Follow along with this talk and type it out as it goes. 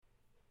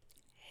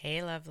Hey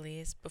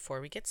lovelies,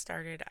 before we get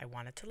started, I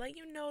wanted to let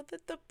you know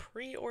that the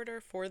pre-order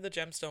for the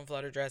Gemstone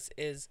Flutter Dress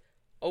is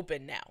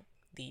open now.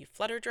 The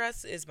flutter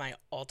dress is my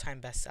all-time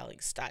best-selling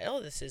style.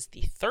 This is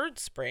the third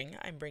spring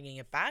I'm bringing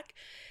it back.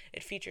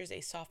 It features a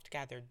soft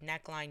gathered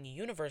neckline,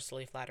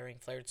 universally flattering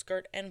flared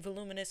skirt, and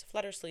voluminous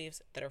flutter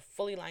sleeves that are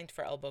fully lined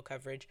for elbow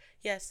coverage.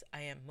 Yes,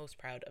 I am most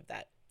proud of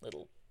that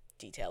little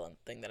detail and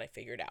thing that I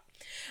figured out.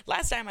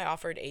 Last time I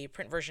offered a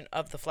print version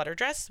of the flutter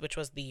dress, which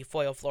was the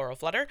foil floral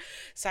flutter.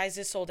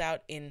 Sizes sold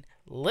out in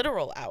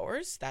literal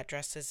hours. That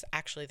dress is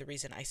actually the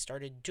reason I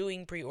started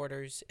doing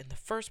pre-orders in the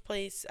first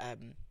place.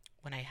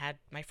 When I had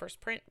my first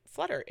print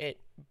flutter,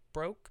 it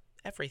broke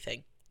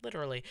everything,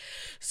 literally.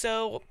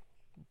 So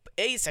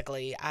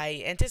basically,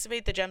 I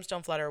anticipate the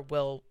gemstone flutter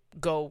will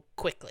go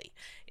quickly.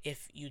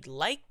 If you'd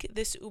like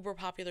this uber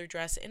popular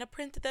dress in a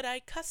print that I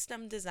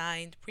custom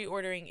designed,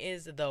 pre-ordering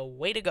is the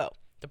way to go.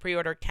 The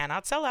pre-order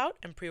cannot sell out,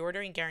 and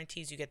pre-ordering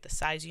guarantees you get the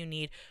size you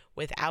need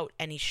without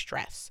any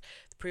stress.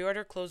 The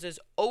pre-order closes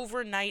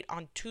overnight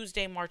on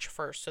Tuesday, March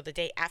 1st, so the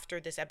day after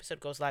this episode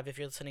goes live if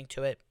you're listening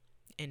to it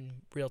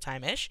in real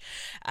time ish.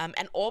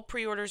 And all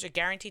pre orders are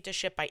guaranteed to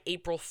ship by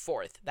April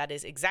 4th. That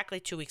is exactly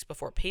 2 weeks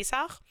before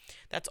Pesach.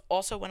 That's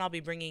also when I'll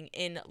be bringing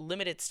in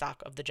limited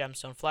stock of the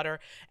gemstone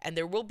flutter, and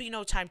there will be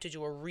no time to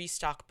do a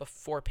restock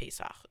before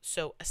Pesach.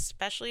 So,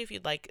 especially if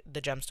you'd like the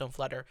gemstone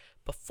flutter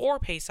before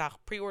Pesach,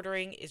 pre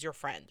ordering is your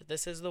friend.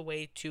 This is the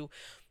way to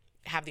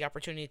have the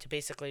opportunity to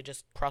basically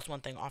just cross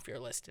one thing off your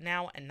list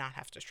now and not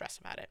have to stress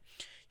about it.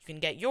 You can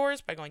get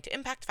yours by going to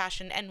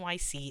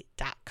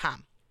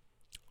impactfashionnyc.com.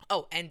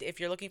 Oh, and if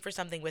you're looking for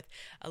something with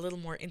a little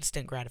more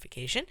instant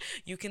gratification,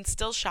 you can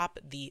still shop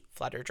the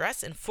flutter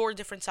dress in 4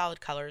 different solid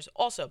colors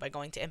also by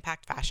going to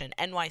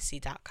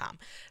impactfashionnyc.com.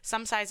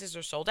 Some sizes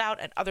are sold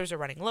out and others are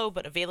running low,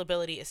 but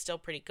availability is still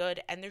pretty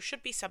good, and there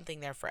should be something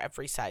there for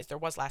every size. There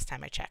was last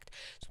time I checked,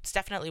 so it's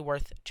definitely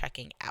worth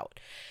checking out.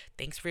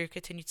 Thanks for your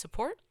continued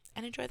support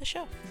and enjoy the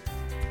show.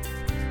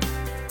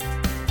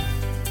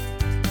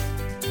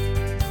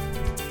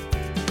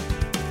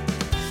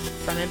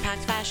 From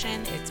Impact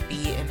Fashion, it's Be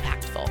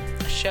Impactful,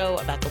 a show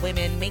about the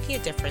women making a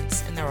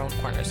difference in their own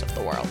corners of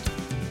the world.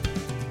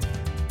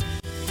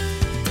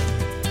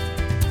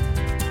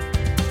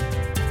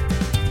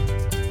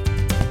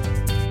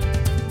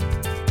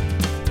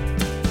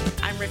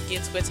 I'm Rifki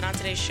Itzkowitz, and on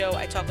today's show,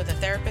 I talk with a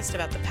therapist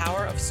about the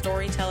power of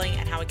storytelling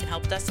and how it can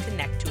help us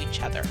connect to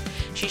each other.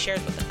 She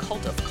shares what the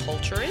cult of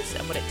culture is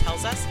and what it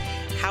tells us,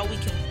 how we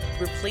can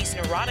replace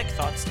neurotic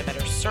thoughts to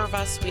better serve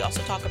us. We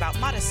also talk about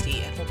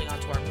modesty and holding on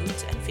to our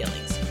moods and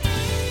feelings.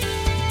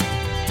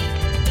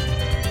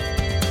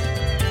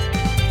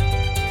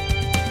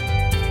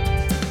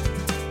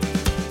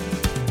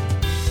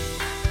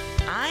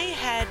 I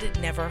had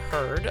never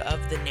heard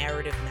of the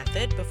narrative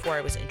method before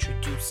I was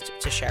introduced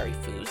to Shari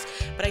Foos,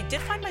 but I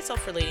did find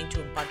myself relating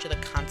to a bunch of the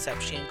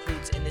concepts she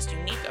includes in this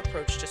unique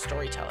approach to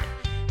storytelling.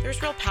 There's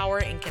real power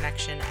in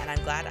connection, and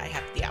I'm glad I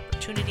have the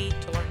opportunity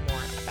to learn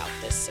more about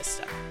this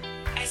system.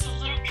 As a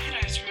little kid,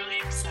 I was really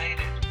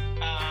excited.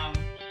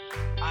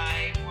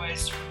 I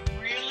was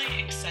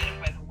really excited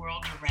by the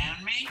world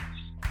around me,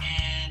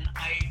 and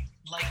I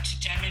like to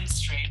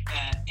demonstrate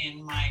that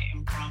in my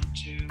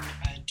impromptu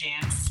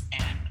dance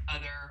and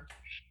other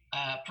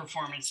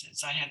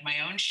performances. I had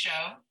my own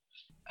show.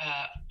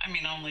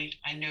 Only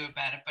I knew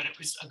about it, but it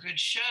was a good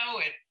show.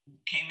 It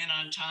came in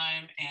on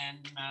time,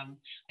 and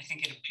I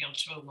think it appealed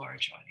to a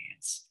large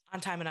audience. On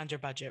time and under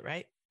budget,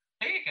 right?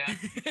 There you go.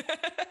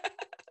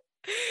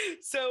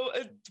 So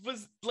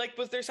was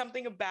there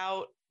something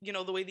about,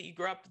 the way that you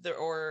grew up there,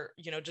 or,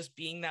 just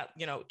being that,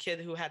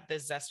 kid who had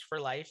this zest for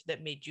life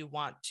that made you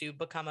want to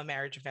become a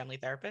marriage and family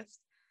therapist?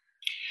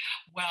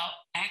 Well,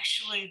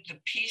 actually,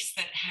 the piece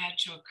that had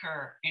to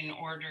occur in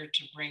order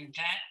to bring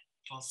that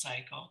full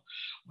cycle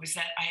was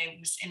that I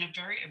was in a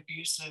very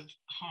abusive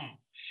home,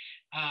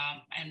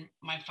 and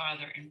my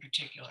father in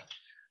particular.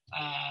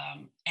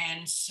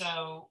 And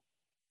so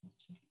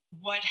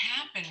what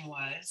happened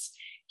was,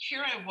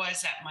 here I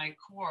was at my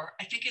core,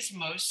 I think as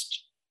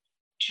most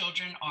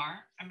children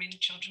are.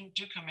 Children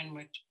do come in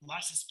with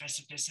lots of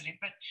specificity,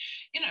 but,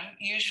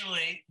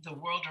 usually the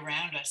world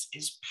around us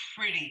is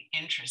pretty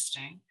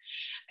interesting.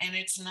 And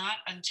it's not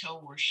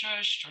until we're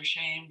shushed or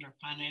shamed or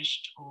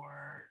punished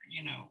or,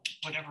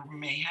 whatever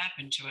may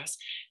happen to us,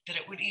 that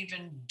it would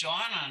even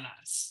dawn on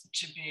us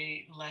to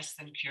be less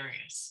than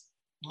curious,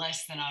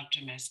 less than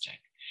optimistic.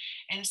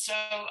 And so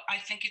I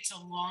think it's a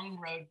long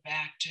road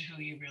back to who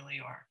you really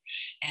are.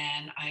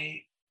 And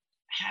I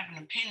have an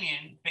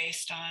opinion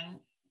based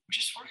on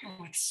just working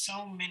with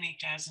so many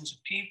thousands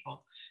of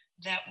people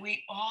that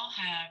we all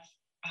have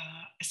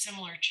a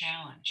similar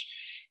challenge.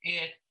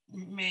 It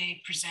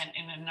may present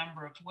in a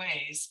number of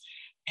ways,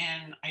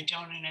 and I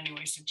don't in any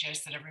way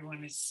suggest that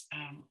everyone is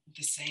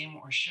the same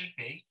or should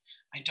be.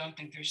 I don't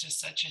think there's just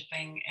such a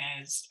thing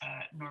as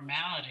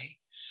normality.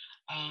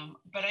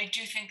 But I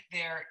do think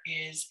there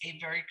is a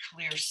very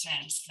clear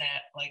sense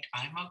that,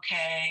 I'm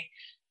okay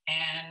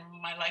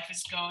and my life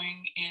is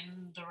going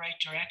in the right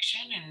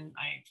direction, and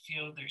I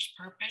feel there's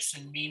purpose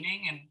and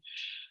meaning, and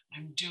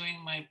I'm doing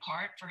my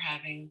part for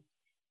having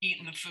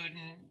eaten the food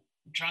and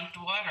drunk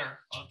the water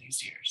all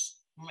these years.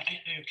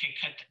 Okay,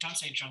 cut that. Don't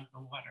say drunk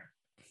the water.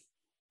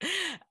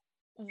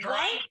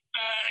 What?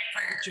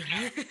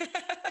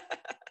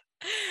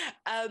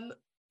 No.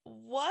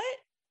 What?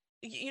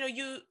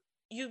 You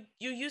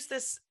use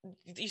this.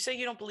 You say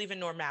you don't believe in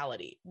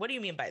normality. What do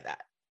you mean by that?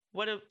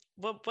 What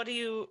do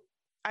you?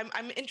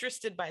 I'm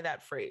interested by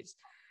that phrase.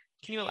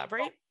 Can you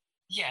elaborate?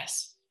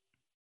 Yes,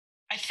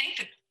 I think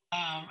that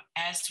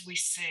as we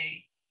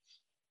see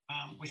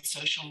with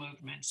social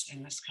movements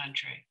in this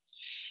country,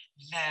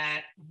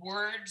 that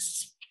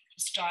words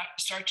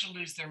start to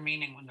lose their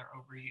meaning when they're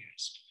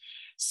overused.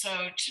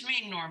 So to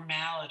me,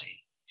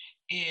 normality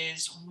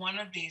is one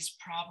of these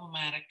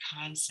problematic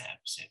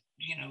concepts.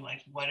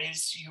 Like what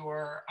is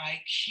your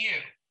IQ?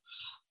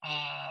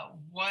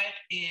 What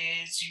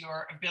is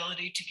your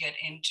ability to get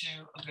into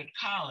a good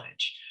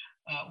college?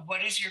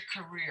 What is your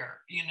career?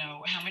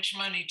 How much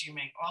money do you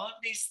make? All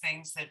of these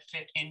things that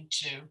fit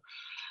into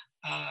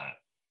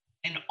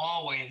an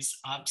always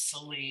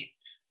obsolete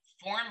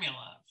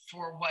formula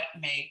for what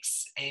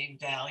makes a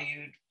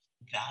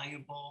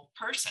valuable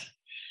person.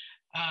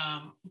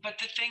 But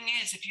the thing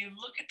is, if you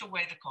look at the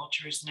way the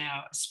culture is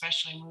now,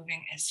 especially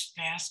moving as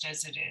fast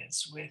as it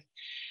is with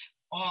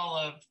all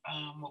of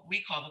what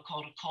we call the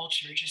cult of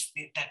culture, just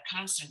that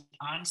constant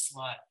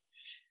onslaught,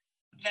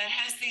 that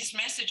has these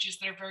messages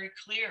that are very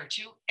clear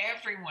to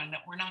everyone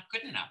that we're not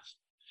good enough.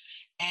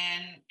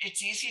 And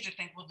it's easy to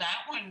think, well,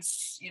 that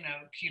one's,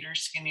 cuter,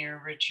 skinnier,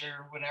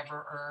 richer, whatever,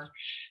 or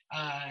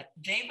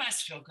they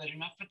must feel good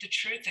enough. But the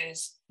truth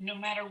is, no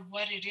matter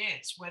what it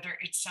is, whether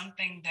it's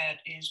something that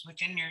is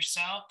within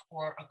yourself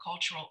or a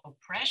cultural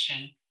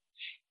oppression,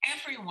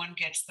 everyone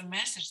gets the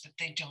message that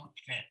they don't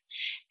fit.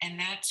 And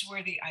that's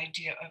where the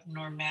idea of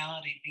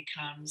normality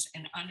becomes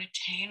an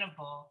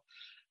unattainable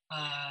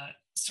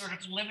sort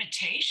of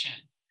limitation.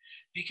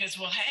 Because,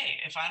 well, hey,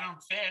 if I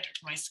don't fit,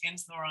 if my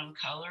skin's the wrong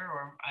color,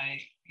 or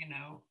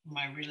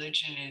my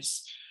religion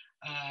is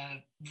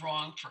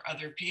wrong for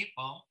other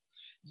people,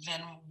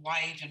 then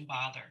why even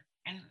bother?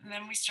 And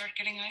then we start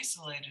getting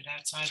isolated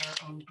outside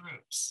our own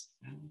groups.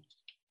 And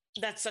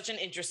that's such an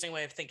interesting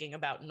way of thinking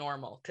about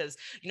normal, because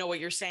what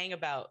you're saying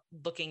about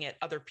looking at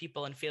other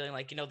people and feeling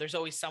like there's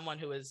always someone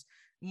who is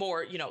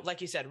more,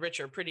 like you said,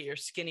 richer, prettier,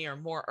 skinnier,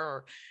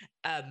 more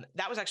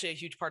that was actually a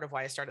huge part of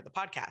why I started the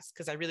podcast,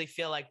 because I really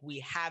feel like we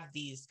have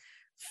these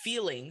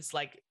feelings,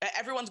 like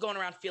everyone's going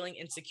around feeling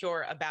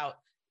insecure about,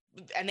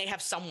 and they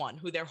have someone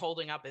who they're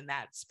holding up in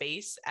that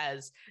space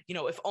as,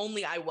 if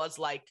only I was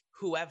like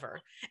whoever.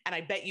 And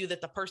I bet you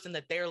that the person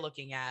that they're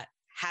looking at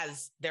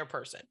has their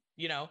person,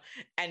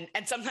 and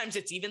sometimes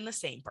it's even the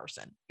same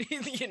person,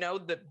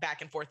 the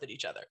back and forth at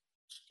each other.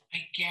 I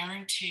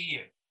guarantee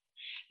you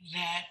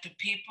that the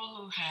people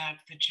who have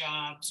the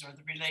jobs or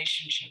the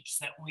relationships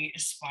that we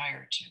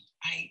aspire to,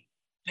 I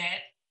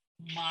bet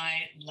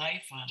my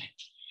life on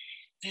it,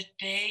 that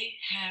they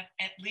have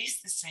at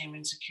least the same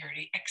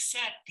insecurity,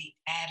 except the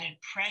added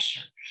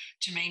pressure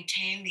to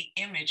maintain the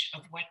image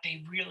of what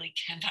they really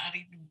cannot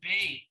even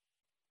be.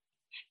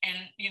 And,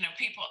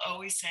 people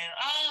always say,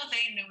 oh,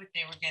 they knew what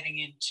they were getting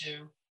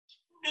into.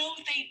 No,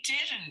 they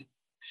didn't.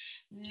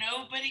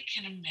 Nobody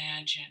can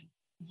imagine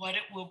what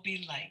it will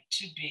be like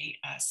to be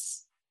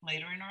us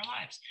later in our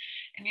lives.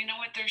 And you know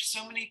what? There's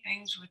so many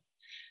things with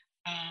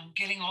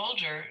getting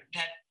older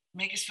that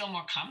make us feel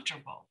more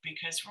comfortable,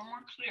 because we're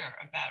more clear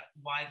about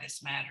why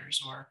this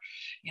matters, or,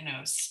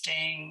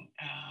 staying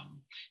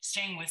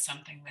with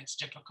something that's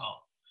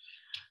difficult.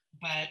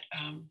 But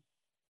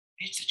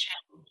it's a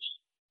challenge.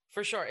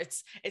 For sure.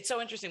 It's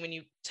so interesting when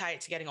you tie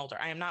it to getting older.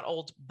 I am not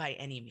old by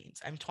any means.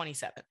 I'm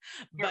 27.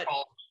 You're but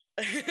old.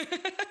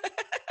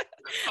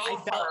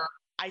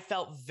 I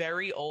felt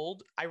very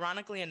old,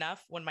 ironically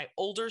enough, when my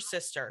older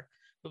sister,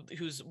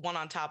 who's one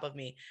on top of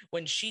me,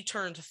 when she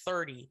turned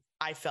 30,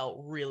 I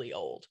felt really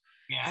old.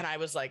 Yeah. And I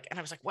was like,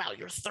 wow,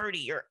 you're 30,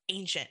 you're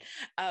ancient.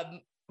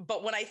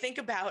 But when I think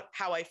about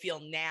how I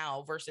feel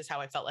now versus how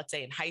I felt, let's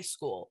say in high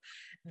school,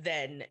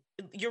 then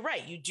you're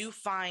right. You do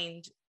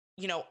find,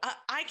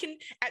 I can,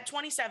 at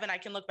 27, I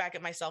can look back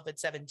at myself at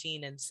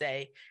 17 and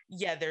say,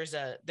 yeah, there's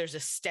a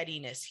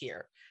steadiness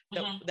here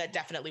that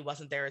definitely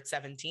wasn't there at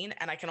 17.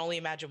 And I can only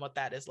imagine what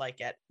that is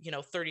like at,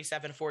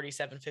 37,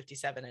 47,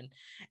 57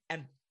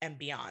 and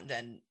beyond.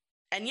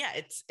 And yeah,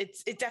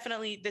 it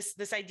definitely,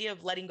 this idea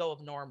of letting go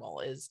of normal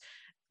is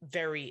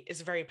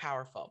very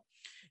powerful.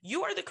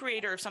 You are the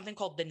creator of something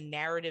called the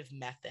narrative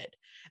method,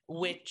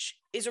 which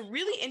is a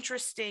really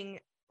interesting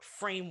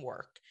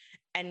framework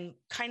and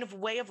kind of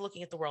way of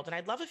looking at the world. And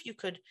I'd love if you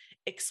could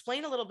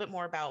explain a little bit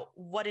more about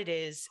what it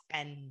is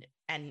and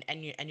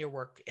your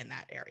work in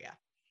that area.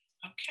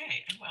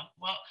 Okay,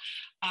 well,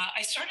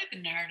 I started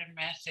the narrative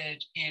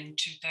method in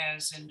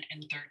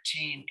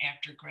 2013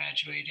 after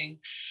graduating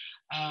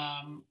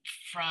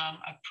from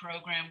a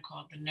program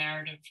called the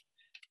narrative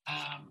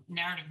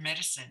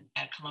medicine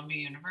at Columbia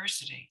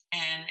University.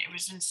 And it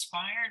was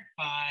inspired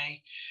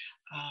by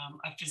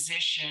a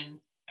physician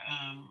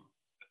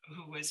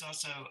who was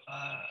also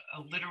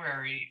a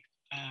literary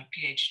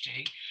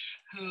PhD,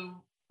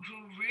 who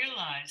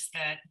realized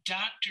that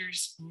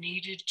doctors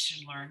needed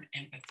to learn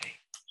empathy.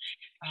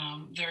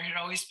 There had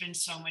always been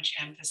so much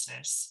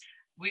emphasis.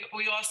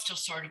 We all still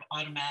sort of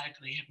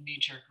automatically have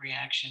knee-jerk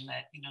reaction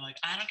that, like,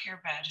 I don't care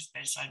about his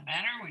bedside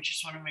manner. We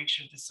just want to make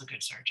sure this is a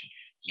good surgeon.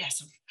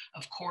 Yes,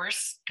 of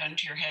course, gun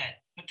to your head.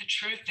 But the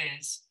truth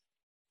is,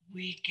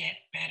 we get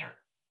better.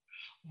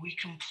 We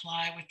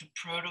comply with the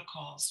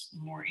protocols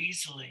more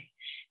easily,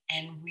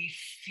 and we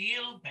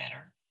feel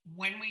better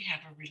when we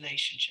have a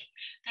relationship.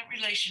 That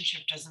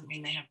relationship doesn't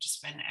mean they have to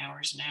spend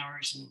hours and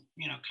hours and,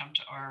 come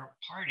to our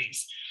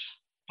parties.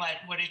 But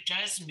what it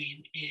does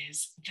mean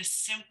is the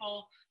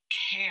simple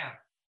care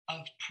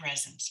of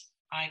presence,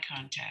 eye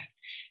contact,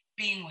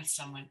 being with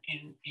someone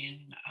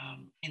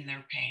in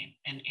their pain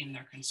and in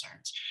their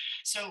concerns.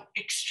 So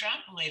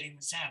extrapolating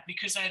this out,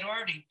 because I'd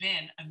already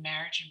been a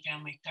marriage and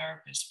family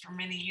therapist for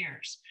many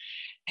years,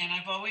 and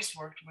I've always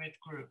worked with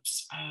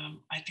groups.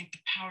 I think the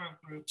power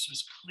of groups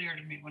was clear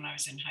to me when I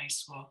was in high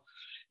school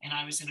and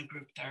I was in a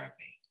group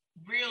therapy,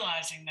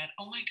 realizing that,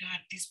 oh my God,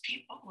 these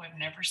people who I've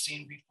never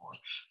seen before,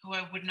 who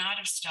I would not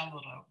have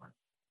stumbled over,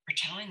 are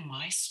telling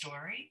my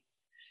story.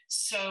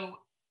 So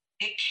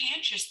it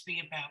can't just be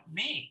about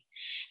me.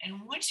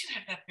 And once you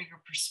have that bigger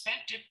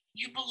perspective,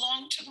 you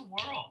belong to the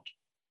world.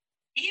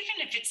 Even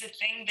if it's a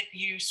thing that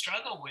you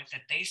struggle with,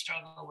 that they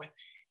struggle with,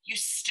 you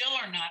still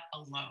are not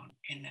alone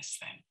in this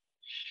thing.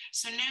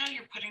 So now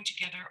you're putting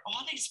together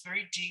all these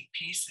very deep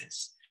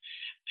pieces,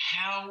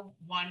 how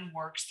one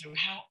works through,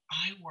 how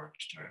I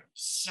worked through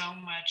so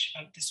much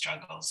of the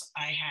struggles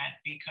I had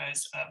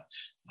because of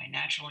my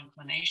natural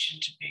inclination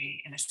to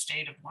be in a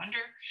state of wonder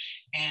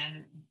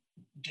and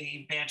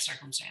the bad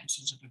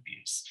circumstances of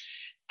abuse.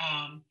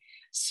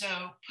 So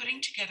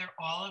putting together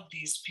all of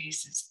these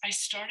pieces, I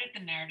started the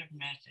narrative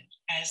method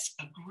as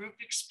a group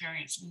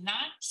experience,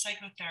 not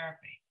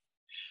psychotherapy,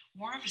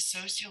 more of a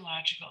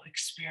sociological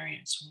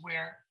experience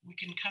where we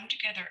can come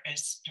together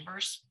as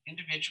diverse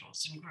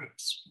individuals and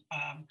groups,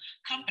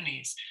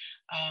 companies,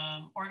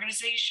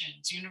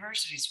 organizations,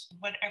 universities,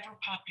 whatever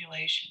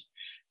population,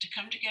 to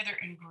come together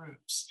in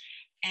groups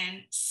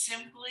and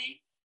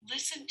simply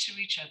listen to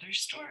each other's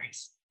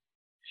stories.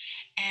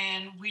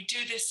 And we do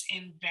this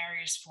in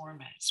various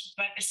formats,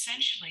 but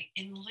essentially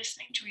in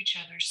listening to each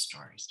other's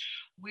stories,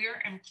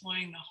 we're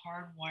employing the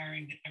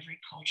hardwiring that every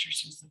culture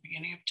since the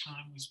beginning of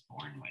time was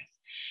born with,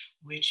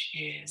 which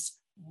is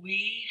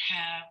we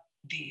have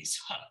these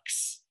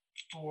hooks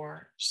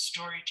for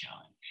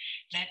storytelling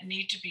that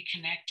need to be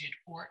connected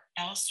or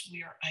else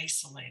we are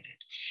isolated.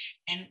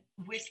 And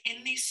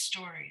within these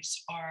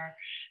stories are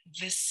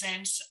the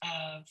sense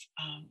of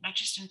not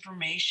just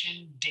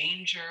information,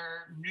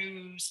 danger,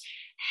 news,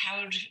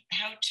 how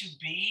to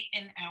be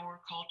in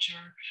our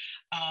culture.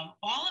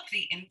 All of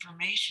the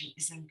information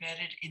is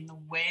embedded in the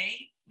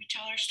way we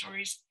tell our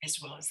stories as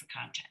well as the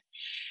content.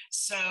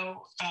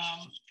 So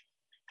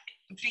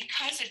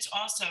because it's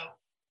also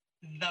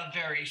the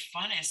very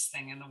funnest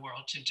thing in the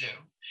world to do,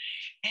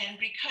 and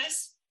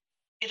because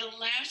it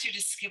allows you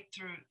to skip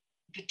through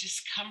the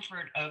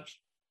discomfort of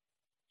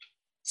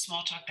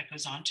small talk that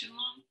goes on too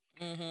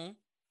long,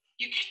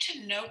 you get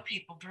to know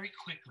people very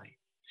quickly.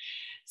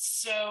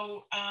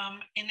 So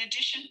in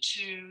addition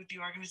to the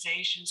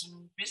organizations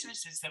and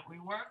businesses that we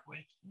work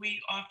with,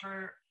 we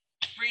offer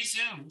free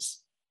Zooms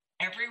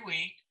every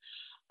week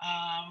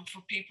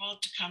for people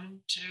to come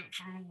to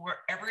from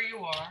wherever you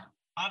are,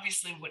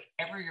 obviously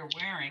whatever you're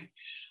wearing,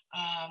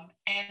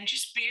 and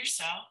just be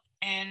yourself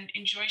and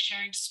enjoy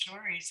sharing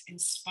stories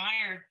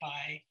inspired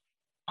by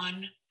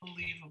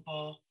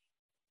unbelievable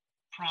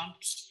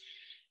prompts,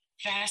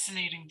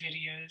 fascinating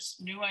videos,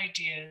 new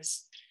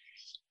ideas,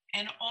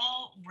 and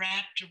all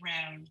wrapped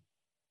around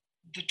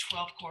the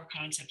 12 core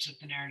concepts of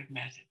the narrative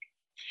method.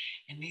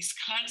 And these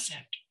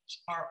concepts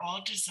are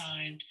all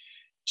designed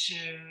to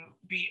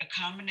be a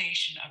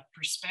combination of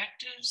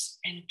perspectives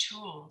and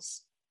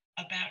tools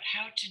about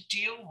how to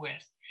deal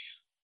with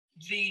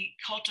the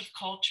cult of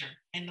culture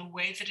and the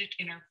way that it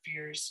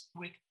interferes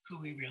with who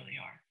we really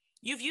are.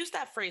 You've used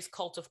that phrase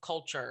cult of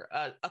culture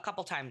a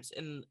couple times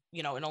in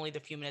only the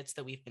few minutes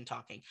that we've been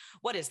talking.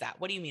 What is that?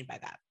 What do you mean by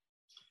that?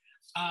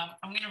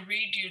 I'm going to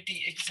read you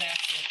the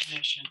exact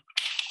definition.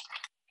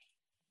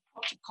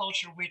 Cult of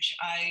culture, which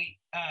I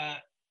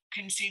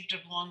conceived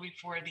of long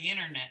before the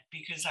internet,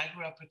 because I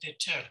grew up with it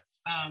too.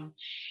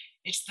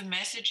 It's the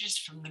messages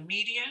from the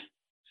media,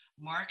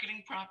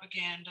 marketing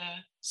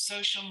propaganda,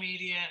 social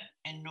media,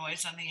 and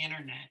noise on the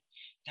internet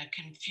that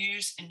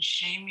confuse and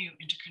shame you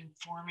into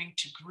conforming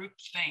to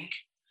groupthink,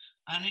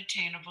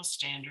 unattainable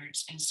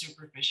standards, and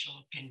superficial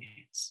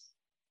opinions.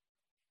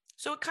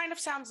 So it kind of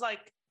sounds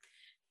like,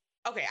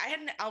 okay,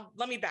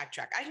 let me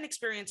backtrack. I had an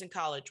experience in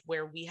college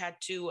where we had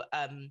to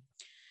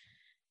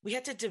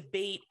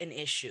debate an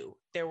issue.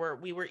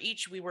 We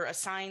were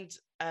assigned,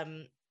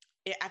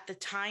 at the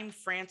time,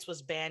 France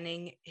was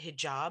banning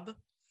hijab.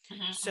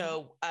 Mm-hmm.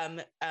 So,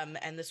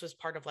 and this was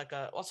part of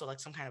also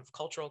some kind of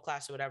cultural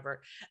class or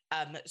whatever.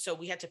 So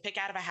we had to pick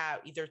out of a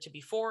hat either to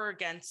be for or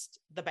against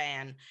the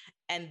ban.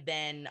 And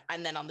then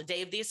on the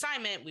day of the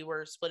assignment, we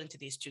were split into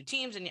these two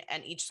teams,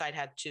 and each side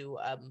had to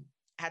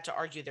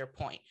argue their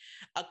point.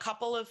 A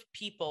couple of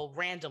people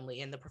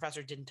randomly, and the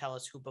professor didn't tell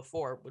us who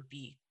before would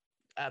be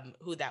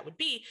who that would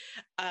be,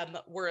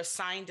 were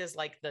assigned as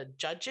like the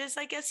judges,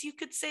 I guess you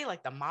could say,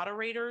 like the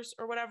moderators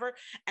or whatever.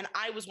 And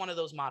I was one of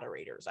those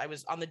moderators. I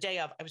was on the day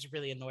of, I was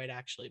really annoyed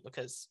actually,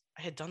 because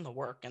I had done the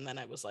work and then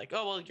I was like,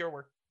 oh, well, your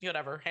work,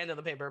 whatever, hand in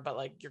the paper, but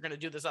like, you're going to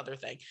do this other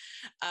thing.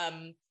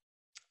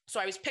 So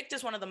I was picked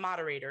as one of the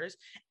moderators,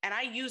 and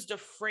I used a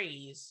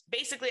phrase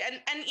basically,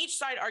 and each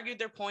side argued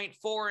their point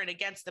for and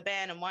against the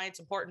ban and why it's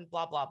important,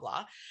 blah, blah,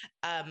 blah.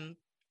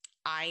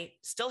 I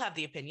still have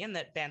the opinion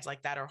that bans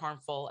like that are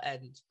harmful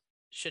and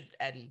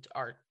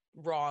are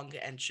wrong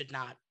and should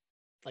not,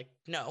 like,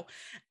 no.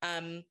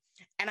 And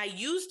I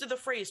used the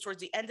phrase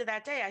towards the end of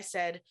that day. I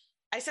said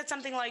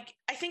something like,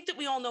 I think that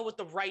we all know what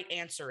the right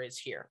answer is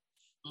here.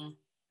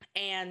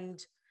 And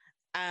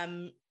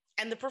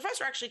the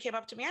professor actually came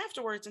up to me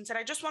afterwards and said,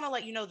 I just want to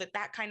let you know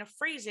that kind of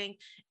phrasing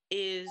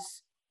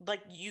is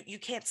like, you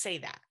can't say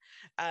that.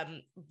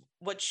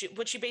 What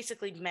she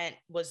basically meant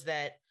was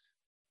that,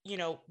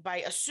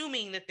 by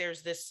assuming that there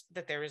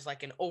is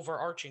like an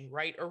overarching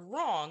right or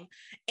wrong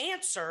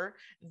answer,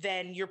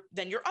 then you're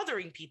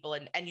othering people,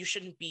 and you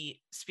shouldn't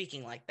be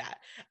speaking like that.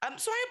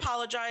 So I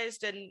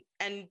apologized,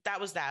 and that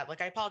was that.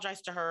 Like, I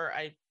apologized to her.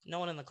 No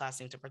one in the class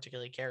seemed to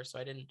particularly care, so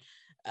I didn't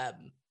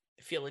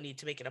feel a need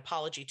to make an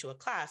apology to a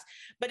class.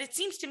 But it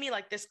seems to me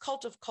like this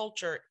cult of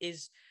culture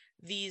is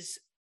these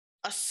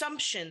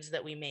assumptions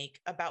that we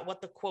make about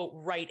what the quote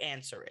right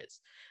answer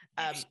is.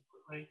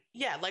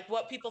 Yeah, like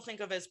what people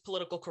think of as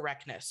political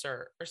correctness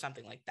or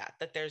something like that,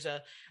 that there's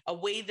a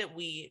way that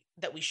we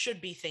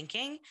should be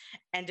thinking.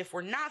 And if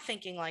we're not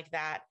thinking like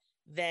that,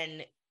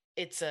 then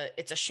it's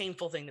a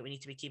shameful thing that we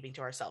need to be keeping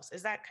to ourselves.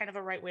 Is that kind of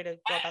a right way to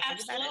go about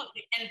thinking about it?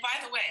 Absolutely. And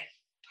by the way,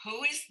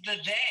 who is the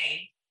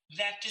they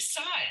that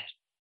decide?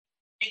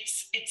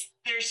 It's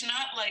there's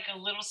not like a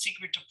little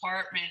secret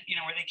department,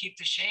 where they keep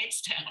the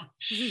shades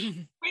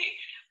down.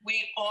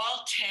 we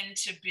all tend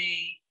to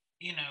be,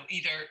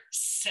 either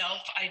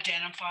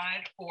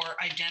self-identified or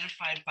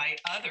identified by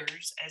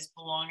others as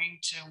belonging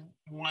to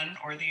one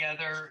or the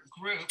other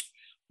group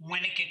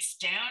when it gets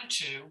down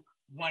to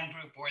one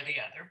group or the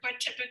other.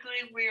 But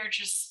typically we are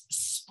just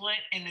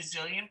split in a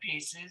zillion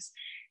pieces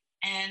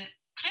and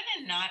kind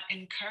of not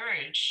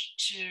encouraged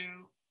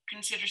to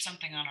consider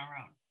something on our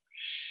own.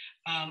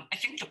 I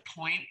think the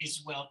point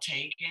is well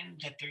taken,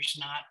 that there's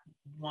not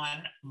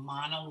one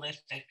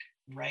monolithic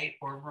right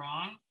or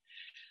wrong.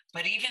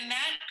 But even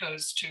that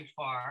goes too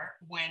far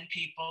when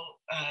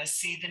people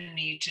see the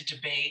need to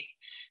debate,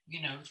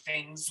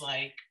 things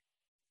like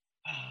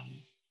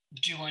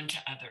do unto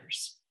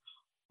others,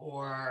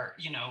 or,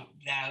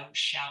 thou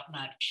shalt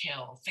not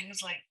kill.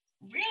 Things like,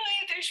 really?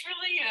 There's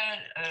really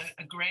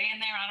a gray in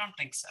there? I don't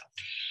think so.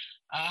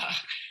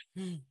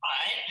 But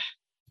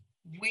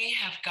we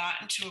have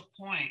gotten to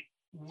a point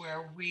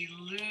where we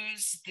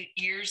lose the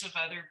ears of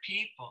other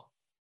people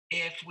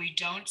if we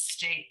don't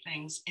state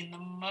things in the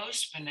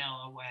most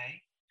vanilla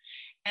way.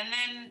 And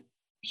then,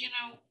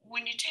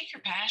 when you take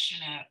your passion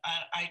out,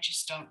 I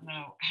just don't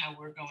know how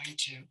we're going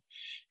to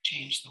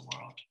change the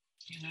world,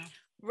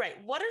 Right.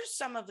 What are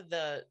some of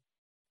the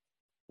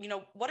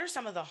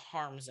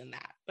harms in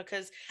that?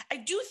 Because I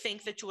do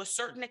think that to a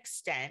certain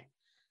extent,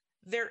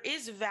 there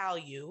is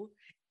value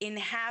in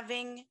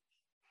having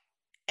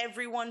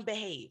everyone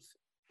behave.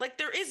 Like,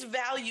 there is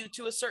value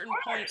to a certain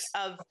point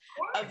of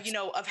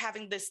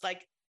having this,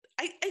 like,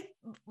 I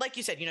like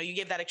you said, you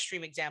gave that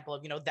extreme example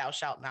of, thou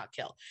shalt not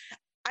kill.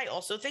 I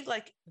also think,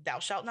 like, thou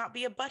shalt not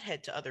be a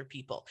butthead to other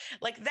people.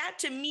 Like, that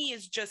to me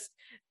is just,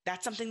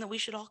 that's something that we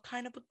should all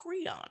kind of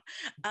agree on.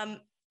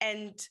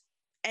 And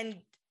I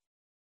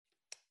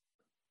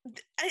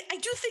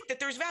do think that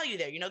there's value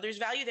there. There's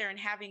value there in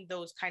having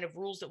those kind of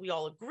rules that we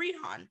all agree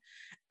on.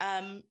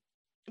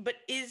 But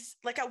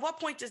at what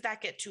point does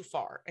that get too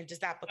far? And does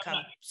that become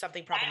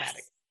something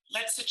problematic?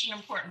 That's such an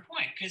important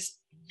point, because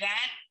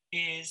that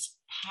is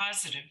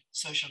positive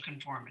social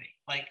conformity.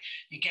 Like,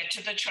 you get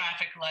to the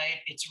traffic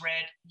light, it's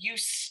red, you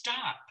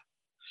stop.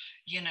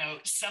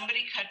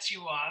 Somebody cuts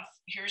you off.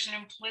 Here's an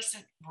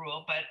implicit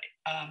rule, but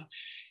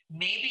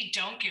maybe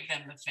don't give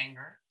them the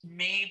finger.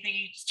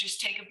 Maybe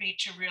just take a beat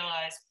to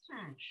realize,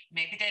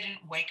 maybe they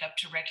didn't wake up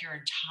to wreck your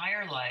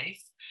entire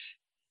life.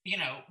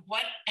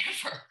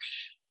 Whatever.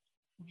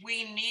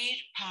 We need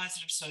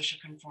positive social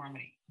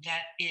conformity.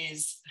 That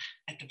is,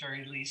 at the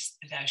very least,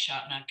 thou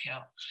shalt not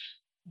kill.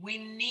 We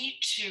need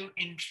to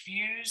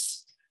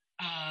infuse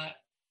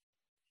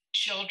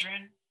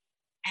children,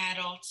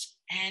 adults,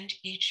 and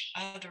each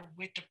other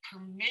with the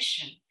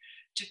permission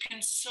to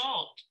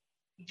consult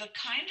the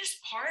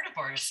kindest part of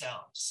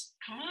ourselves.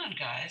 Come on,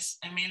 guys.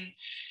 I mean,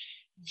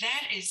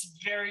 that is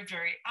very,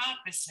 very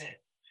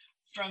opposite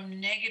from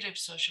negative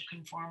social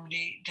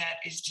conformity that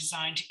is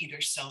designed to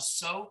either sell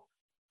soap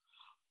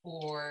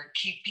or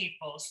keep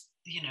people,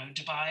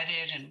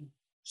 divided and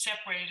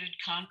separated,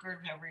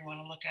 conquered, however you want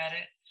to look at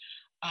it,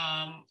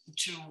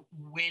 to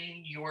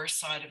win your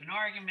side of an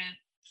argument.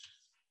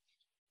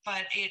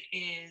 But it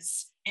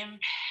is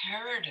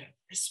imperative,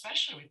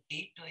 especially with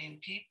 8 billion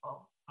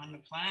people on the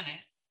planet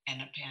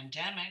and a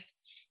pandemic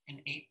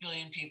and 8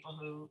 billion people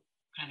who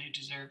kind of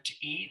deserve to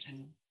eat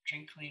and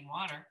drink clean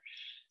water.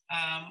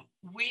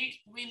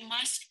 We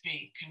must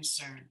be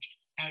concerned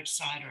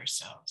outside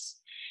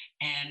ourselves.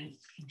 And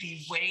the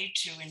way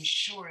to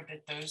ensure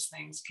that those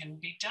things can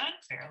be done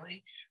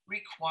fairly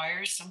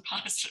requires some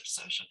positive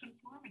social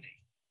conformity.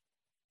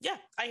 Yeah,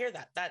 I hear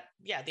that.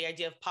 Yeah, the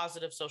idea of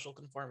positive social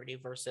conformity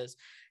versus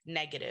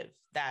negative.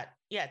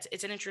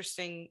 It's an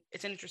interesting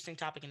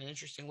topic and an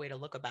interesting way to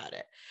look about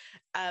it.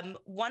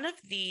 One of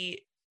the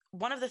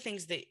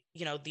things that,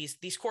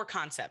 these core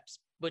concepts,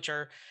 which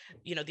are,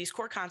 these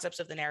core concepts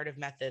of the narrative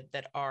method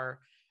that are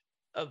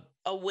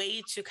a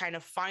way to kind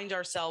of find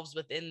ourselves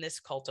within this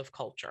cult of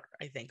culture.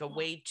 I think a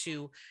way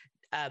to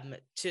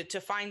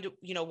find,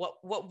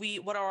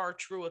 what are our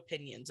true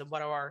opinions, and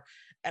what are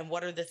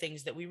the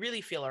things that we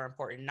really feel are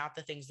important, not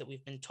the things that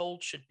we've been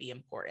told should be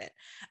important.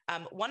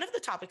 One of the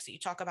topics that you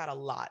talk about a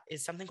lot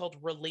is something called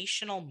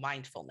relational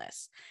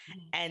mindfulness.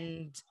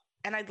 And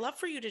I'd love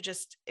for you to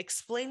just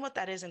explain what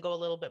that is and go a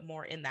little bit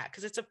more in that,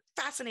 because it's a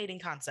fascinating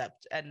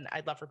concept and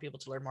I'd love for people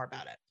to learn more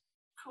about it.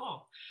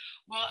 Cool.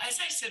 Well, as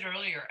I said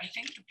earlier, I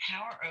think the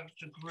power of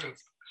the group,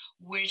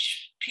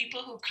 which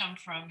people who come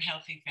from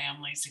healthy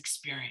families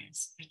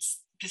experience,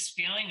 it's this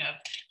feeling of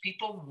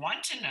people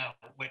want to know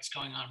what's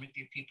going on with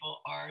you.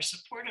 People are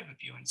supportive of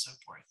you and so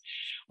forth.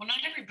 Well, not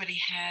everybody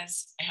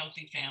has a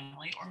healthy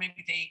family, or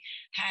maybe they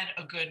had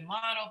a good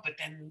model, but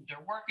then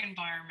their work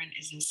environment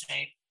isn't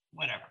safe,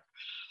 whatever.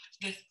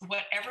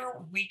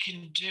 Whatever we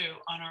can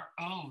do on our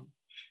own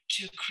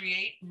to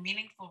create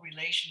meaningful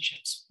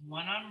relationships,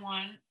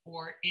 one-on-one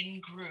or in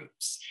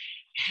groups,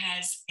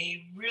 has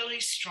a really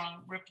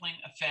strong rippling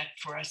effect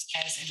for us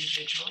as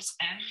individuals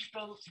and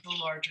the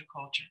larger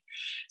culture.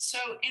 So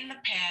in the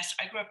past,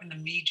 I grew up in the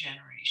me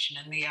generation,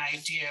 and the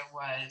idea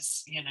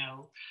was,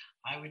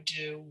 I would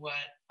do what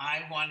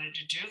I wanted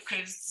to do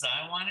because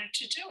I wanted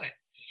to do it.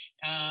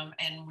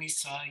 And we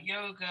saw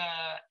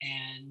yoga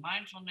and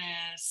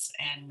mindfulness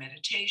and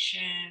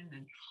meditation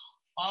and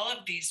all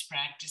of these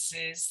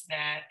practices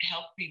that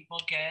help people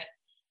get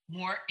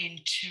more in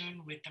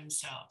tune with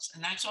themselves.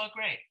 And that's all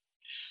great.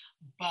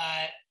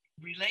 But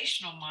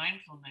relational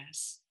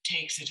mindfulness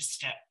takes it a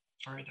step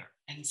further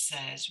and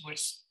says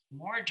what's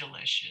more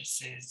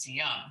delicious is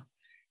yum,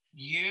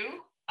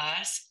 you,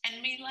 us,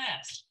 and me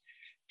less.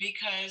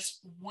 Because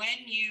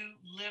when you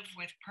live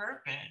with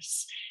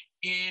purpose,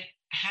 it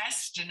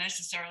has to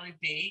necessarily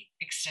be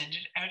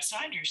extended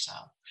outside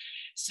yourself.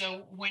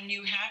 So when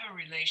you have a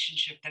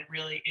relationship that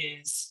really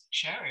is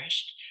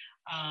cherished,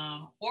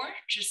 or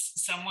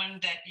just someone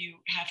that you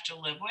have to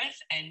live with,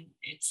 and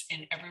it's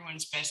in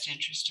everyone's best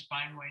interest to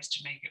find ways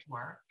to make it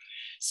work.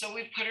 So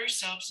we put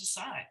ourselves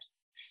aside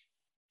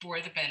for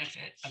the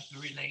benefit of the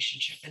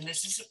relationship. And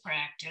this is a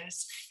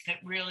practice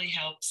that really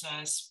helps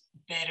us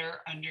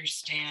better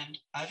understand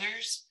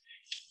others,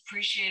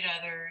 appreciate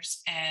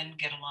others, and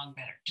get along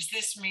better. Does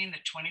this mean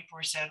that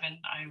 24/7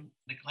 I'm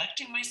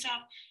neglecting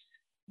myself?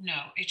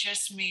 No, it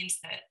just means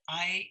that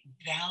I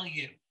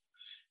value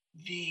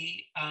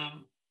the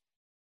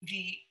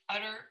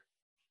utter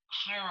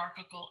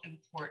hierarchical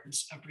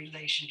importance of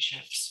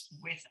relationships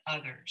with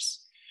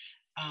others,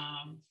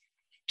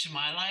 to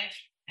my life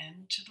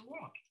and to the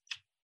world.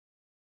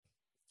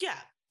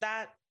 Yeah,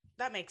 that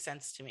makes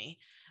sense to me.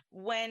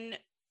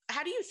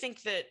 How do you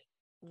think that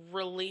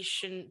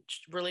relational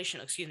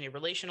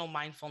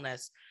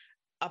mindfulness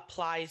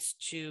applies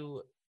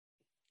to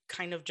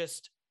kind of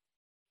just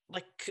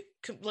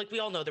like we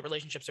all know that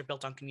relationships are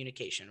built on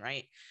communication,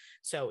 right?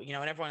 So, and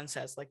everyone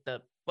says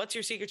what's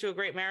your secret to a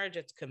great marriage?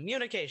 It's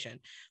communication,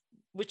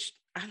 which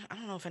I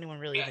don't know if anyone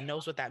really even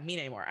knows what that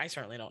means anymore. I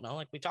certainly don't know.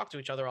 Like, we talk to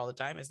each other all the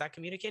time. Is that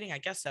communicating? I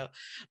guess so.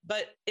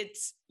 But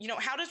it's,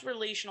 how does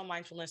relational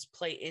mindfulness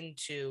play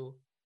into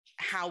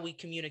how we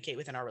communicate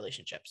within our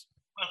relationships?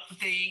 Well,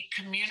 the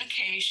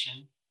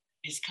communication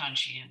is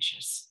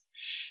conscientious.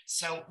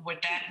 So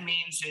what that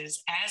means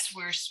is, as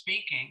we're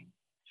speaking,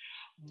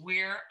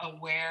 we're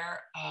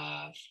aware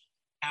of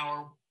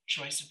our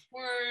choice of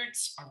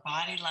words, our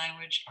body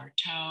language, our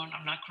tone.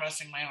 I'm not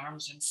crossing my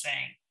arms and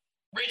saying,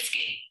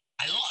 Ritsky,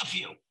 I love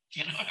you.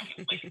 You know what I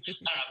mean? Like, I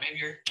don't know, maybe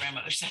your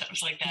grandmother said it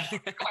was like that.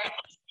 But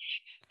regardless,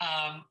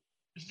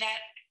 that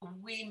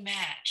we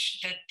match,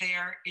 that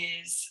there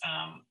is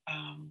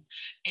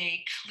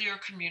a clear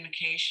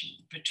communication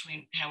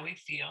between how we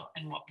feel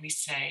and what we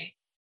say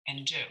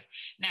and do.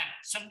 Now,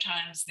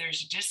 sometimes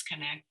there's a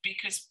disconnect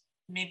because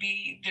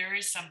maybe there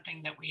is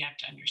something that we have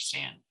to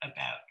understand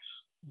about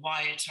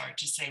why it's hard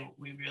to say what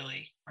we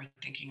really are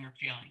thinking or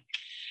feeling.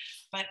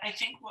 But I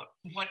think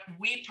what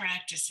we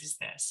practice is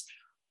this.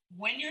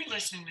 When you're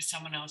listening to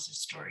someone else's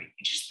story,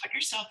 you just put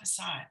yourself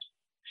aside.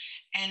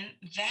 And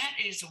that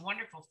is a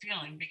wonderful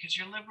feeling because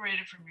you're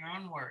liberated from your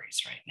own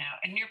worries right now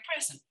and you're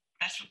present.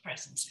 That's what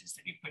presence is,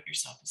 that you put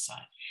yourself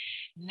aside.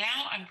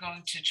 Now I'm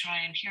going to try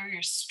and hear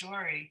your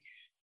story,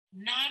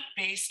 not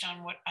based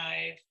on what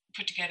I've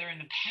put together in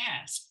the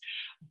past,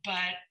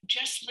 but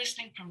just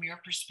listening from your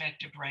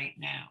perspective right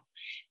now.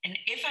 And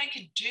if I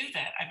could do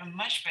that, I have a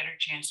much better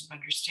chance of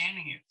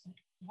understanding you.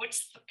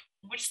 What's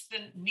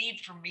the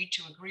need for me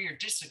to agree or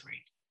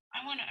disagree?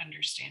 I want to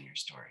understand your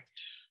story.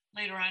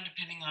 Later on,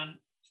 depending on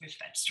if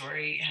that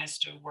story has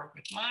to work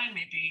with mine,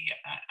 maybe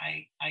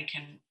I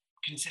can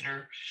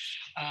consider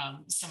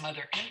some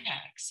other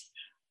impacts.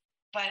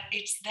 But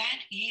it's that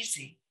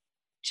easy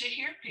to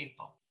hear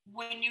people.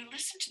 When you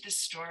listen to the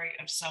story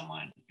of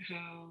someone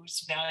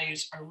whose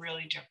values are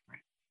really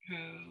different,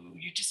 who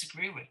you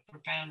disagree with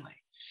profoundly,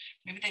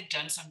 maybe they've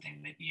done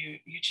something that you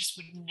just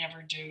would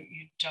never do,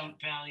 you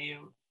don't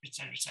value, et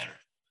cetera, et cetera.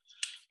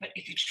 But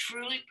if you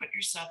truly put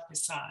yourself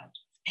aside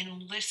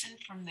and listen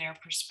from their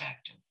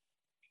perspective,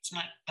 it's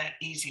not that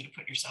easy to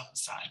put yourself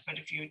aside, but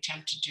if you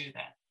attempt to do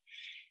that,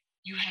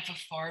 you have a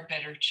far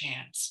better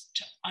chance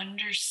to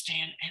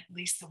understand at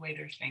least the way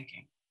they're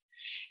thinking.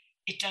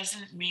 It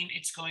doesn't mean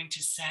it's going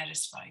to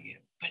satisfy you,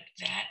 but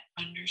that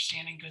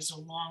understanding goes a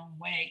long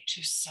way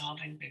to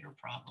solving bigger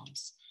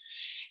problems.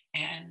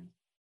 And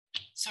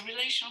so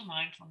relational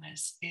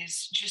mindfulness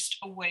is just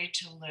a way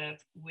to live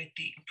with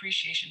the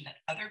appreciation that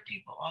other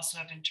people also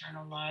have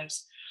internal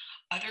lives.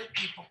 Other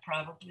people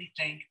probably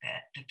think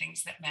that the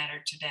things that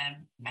matter to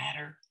them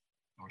matter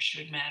or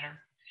should matter.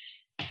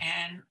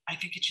 And I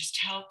think it just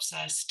helps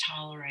us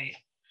tolerate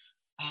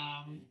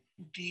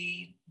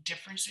the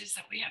differences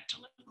that we have to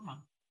live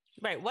among.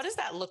 Right. What does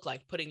that look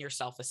like, putting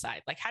yourself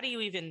aside? Like, how do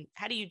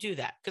you do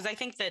that? Because I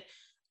think that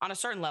on a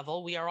certain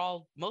level, we are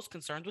all most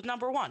concerned with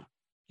number one.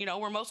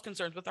 We're most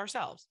concerned with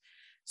ourselves.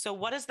 So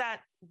what does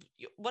that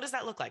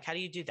look like? How do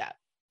you do that?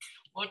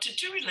 Well, to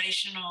do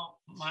relational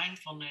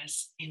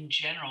mindfulness in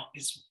general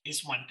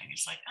is one thing.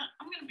 It's like,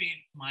 I'm going to be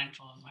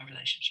mindful of my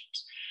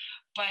relationships.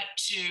 But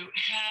to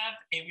have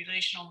a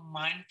relational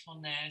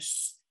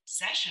mindfulness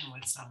session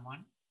with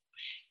someone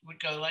would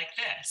go like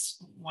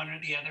this. One or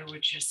the other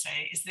would just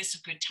say, is this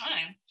a good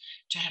time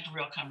to have a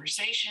real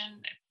conversation?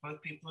 If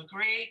both people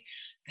agree,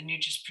 then you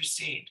just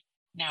proceed.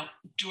 Now,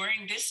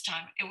 during this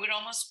time, it would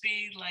almost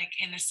be like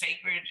in a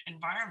sacred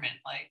environment,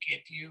 like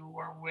if you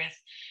were with,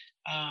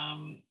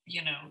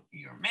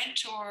 your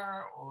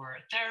mentor or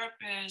a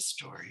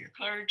therapist or your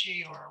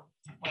clergy or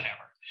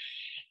whatever.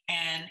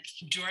 And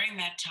during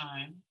that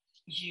time,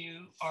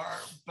 you are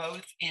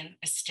both in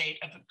a state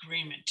of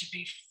agreement to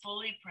be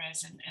fully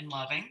present and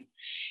loving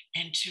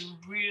and to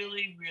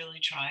really, really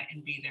try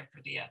and be there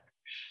for the other.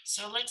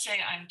 So let's say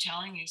I'm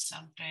telling you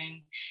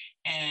something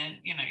and,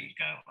 you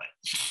go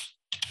like,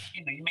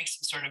 you make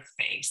some sort of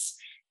face.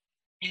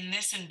 In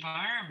this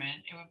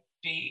environment, it would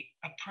be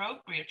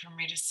appropriate for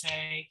me to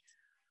say,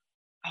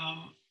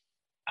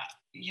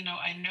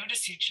 I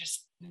notice you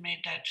just made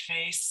that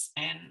face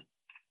and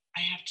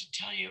I have to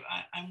tell you,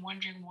 I'm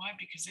wondering why,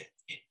 because it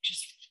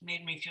just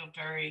made me feel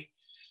very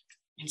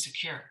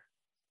insecure.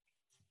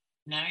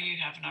 Now you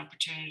have an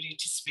opportunity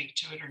to speak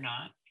to it or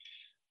not.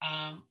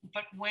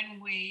 But when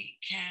we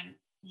can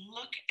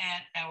look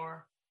at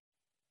our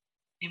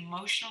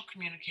emotional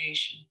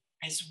communication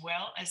as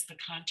well as the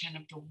content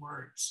of the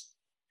words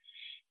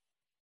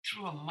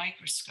through a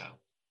microscope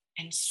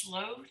and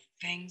slow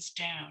things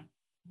down,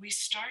 we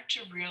start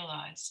to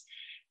realize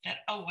that,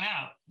 oh,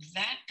 wow,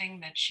 that thing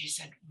that she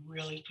said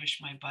really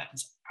pushed my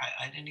buttons.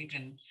 I didn't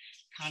even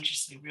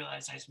consciously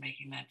realize I was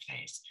making that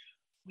face.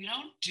 We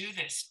don't do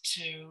this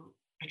to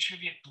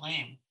attribute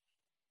blame.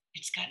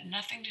 It's got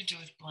nothing to do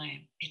with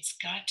blame. It's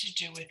got to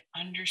do with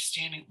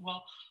understanding,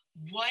 well,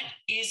 what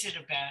is it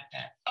about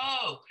that?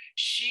 Oh,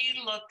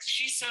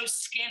 she's so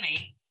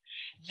skinny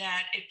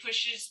that it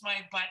pushes my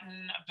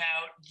button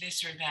about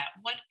this or that.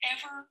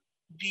 Whatever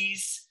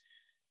these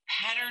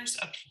patterns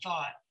of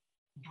thought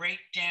break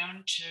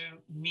down to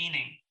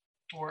meaning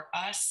for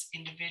us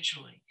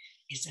individually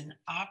is an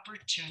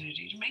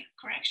opportunity to make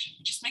a correction,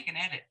 just make an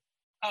edit.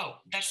 Oh,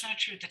 that's not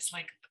true. That's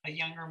like a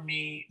younger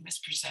me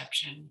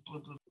misperception, blah,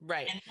 blah, blah.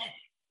 Right.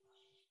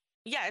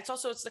 Yeah,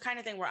 it's the kind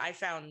of thing where I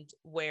found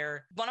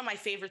where one of my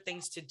favorite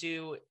things to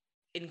do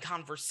in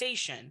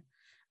conversation,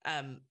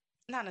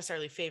 not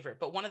necessarily favorite,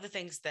 but one of the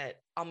things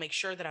that I'll make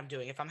sure that I'm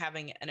doing if I'm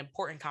having an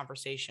important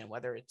conversation,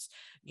 whether it's,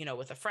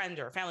 with a friend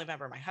or a family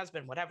member, my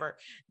husband, whatever,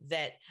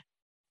 that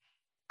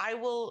I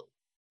will,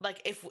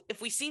 like,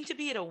 if we seem to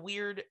be at a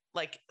weird,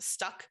 like,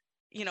 stuck,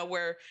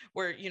 where,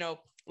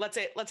 let's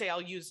say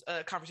I'll use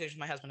a conversation with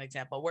my husband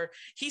example where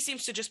he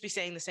seems to just be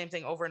saying the same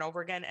thing over and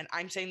over again. And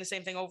I'm saying the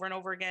same thing over and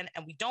over again.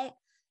 And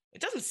it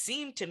doesn't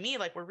seem to me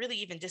like we're really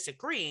even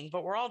disagreeing,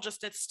 but we're all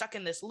just stuck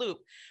in this loop.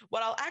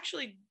 What I'll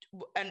actually,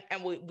 and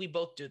we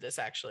both do this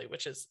actually,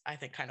 which is, I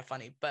think, kind of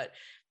funny, but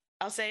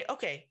I'll say,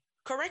 okay,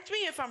 correct me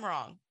if I'm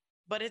wrong,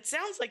 but it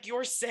sounds like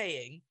you're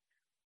saying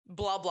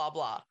blah, blah,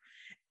 blah.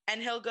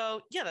 And he'll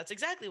go, yeah, that's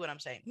exactly what I'm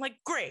saying. I'm like,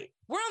 great.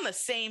 We're on the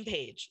same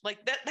page.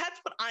 Like that's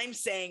what I'm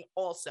saying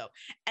also.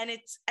 And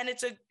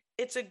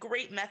it's a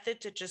great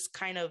method to just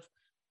kind of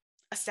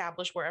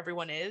establish where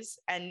everyone is.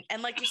 And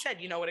like you said,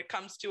 when it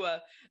comes to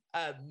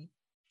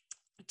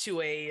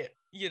to a,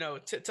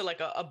 to like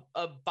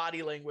a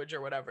body language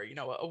or whatever,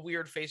 a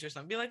weird face or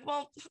something, be like,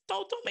 well,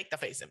 don't make the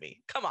face at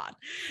me. Come on.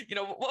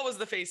 What was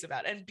the face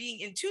about? And being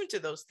in tune to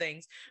those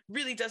things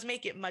really does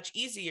make it much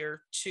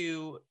easier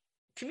to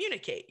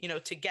communicate,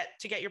 to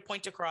get your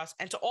point across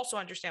and to also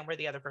understand where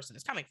the other person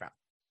is coming from.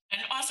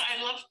 And also,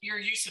 I love your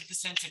use of the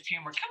sense of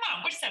humor. Come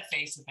on, what's that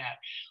face about?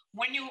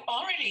 When you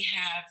already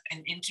have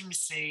an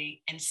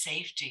intimacy and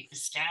safety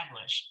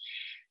established,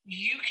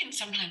 you can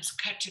sometimes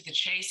cut to the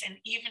chase and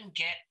even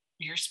get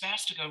your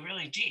spouse to go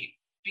really deep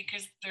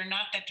because they're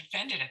not that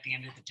defended at the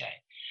end of the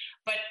day.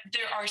 But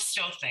there are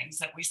still things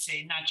that we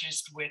see, not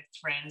just with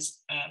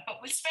friends,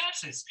 but with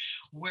spouses,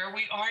 where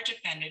we are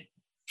defended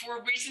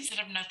for reasons that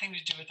have nothing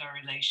to do with our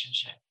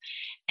relationship.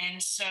 And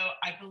so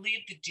I believe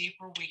the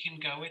deeper we can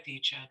go with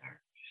each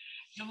other,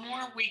 the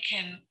more we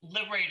can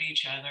liberate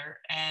each other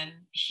and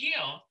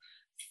heal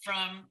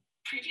from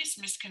previous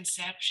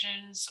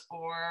misconceptions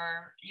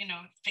or,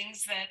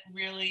 things that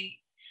really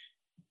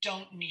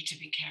don't need to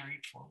be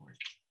carried forward.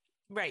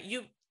 Right.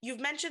 You've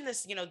mentioned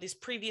this, these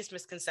previous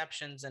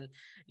misconceptions and,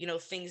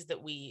 things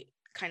that we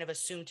kind of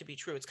assume to be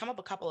true. It's come up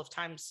a couple of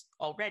times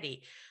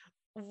already.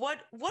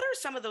 What are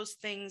some of those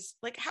things?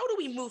 Like, how do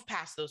we move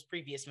past those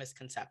previous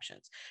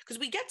misconceptions? Because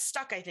we get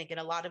stuck, I think, in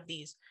a lot of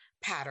these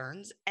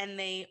patterns, and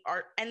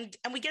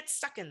we get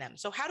stuck in them.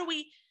 So how do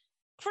we,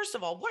 first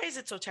of all, why is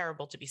it so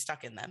terrible to be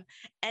stuck in them?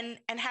 And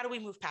how do we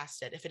move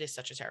past it if it is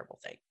such a terrible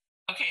thing?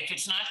 Okay, if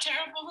it's not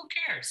terrible, who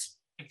cares?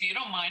 If you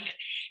don't mind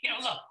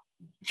it, look,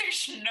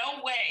 there's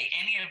no way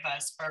any of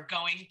us are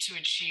going to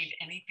achieve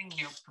anything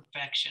near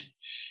perfection.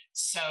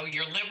 So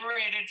you're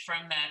liberated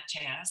from that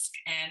task,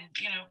 and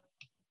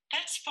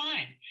that's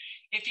fine.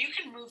 If you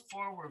can move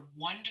forward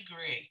 1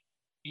 degree,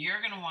 you're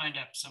going to wind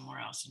up somewhere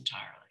else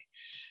entirely.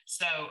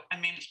 So, I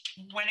mean,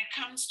 when it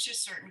comes to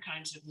certain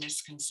kinds of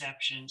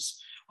misconceptions,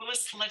 well,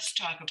 let's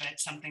talk about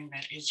something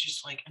that is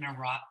just like an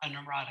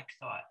erotic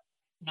thought,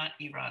 not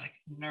erotic,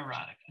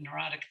 neurotic, a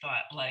neurotic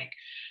thought, like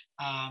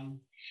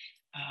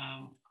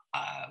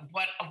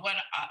what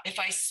if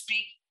I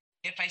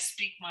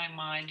speak my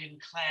mind in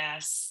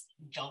class,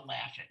 they'll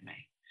laugh at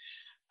me.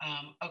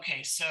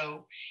 Okay,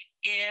 so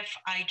if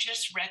I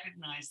just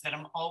recognize that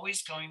I'm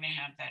always going to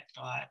have that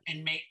thought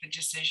and make the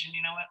decision,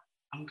 you know what,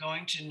 I'm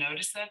going to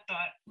notice that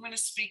thought, I'm going to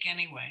speak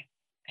anyway,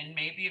 and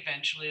maybe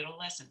eventually it'll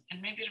lessen,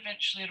 and maybe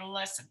eventually it'll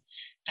lessen.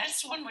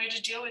 That's one way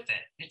to deal with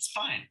it. It's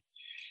fine.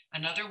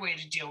 Another way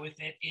to deal with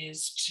it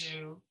is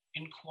to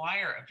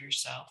inquire of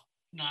yourself,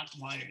 not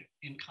while you're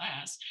in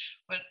class,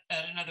 but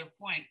at another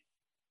point,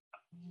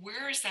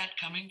 where is that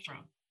coming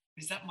from?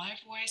 Is that my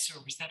voice,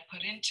 or was that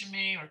put into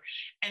me?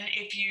 And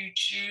if you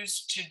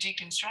choose to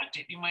deconstruct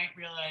it, you might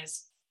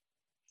realize,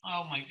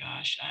 oh my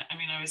gosh, I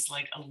mean, I was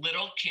like a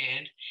little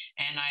kid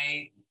and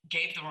I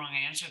gave the wrong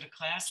answer. The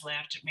class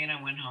laughed at me and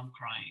I went home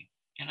crying.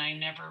 And I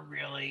never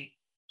really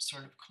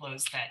sort of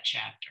closed that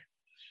chapter.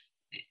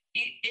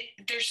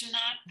 There's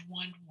not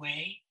one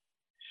way.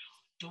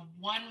 The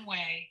one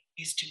way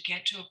is to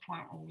get to a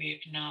point where we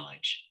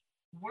acknowledge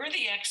we're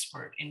the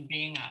expert in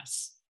being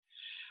us.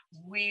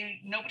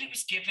 Nobody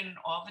was given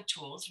all the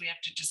tools. We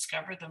have to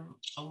discover them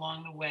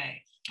along the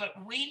way. But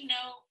we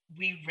know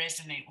we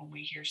resonate when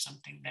we hear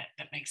something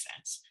that makes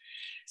sense.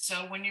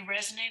 So when you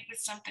resonate with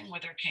something,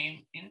 whether it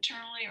came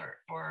internally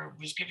or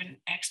was given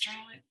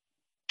externally,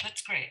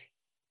 that's great.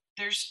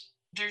 There's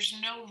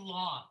no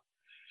law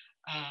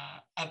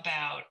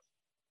about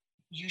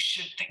you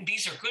should think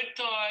these are good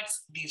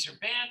thoughts, these are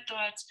bad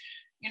thoughts.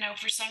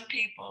 For some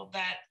people,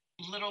 that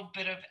little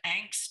bit of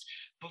angst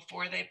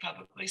before they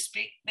publicly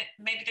speak,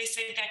 maybe they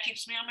say that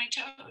keeps me on my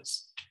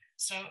toes.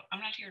 So I'm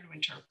not here to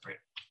interpret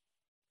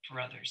for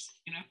others,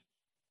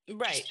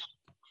 Right.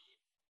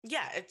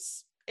 Yeah,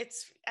 it's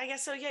I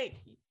guess so. Yeah.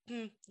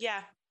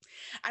 Yeah.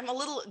 I'm a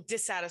little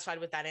dissatisfied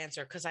with that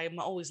answer because I'm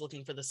always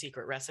looking for the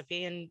secret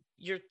recipe, and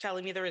you're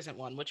telling me there isn't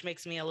one, which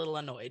makes me a little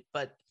annoyed,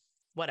 but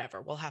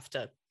whatever. We'll have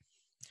to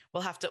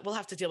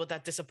deal with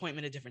that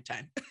disappointment a different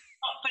time.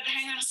 But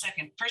hang on a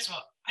second. First of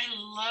all, I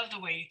love the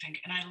way you think,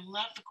 and I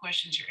love the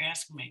questions you're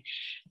asking me.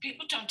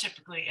 People don't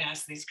typically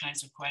ask these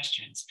kinds of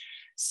questions.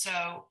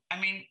 So, I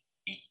mean,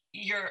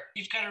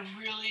 you've got a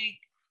really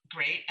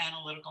great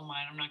analytical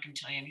mind. I'm not going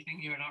to tell you anything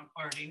you don't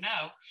already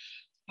know,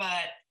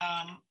 but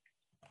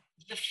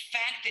the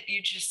fact that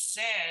you just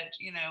said,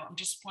 I'm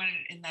disappointed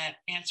in that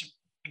answer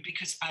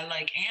because I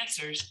like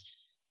answers,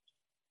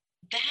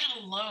 that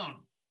alone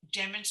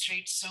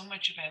demonstrates so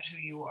much about who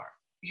you are.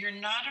 You're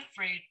not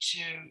afraid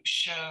to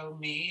show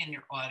me and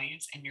your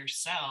audience and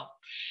yourself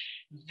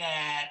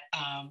that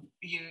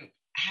you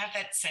have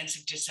that sense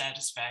of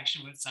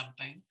dissatisfaction with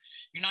something.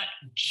 You're not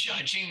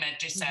judging that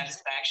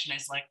dissatisfaction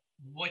as like,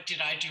 what did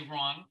I do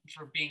wrong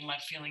for being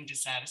left feeling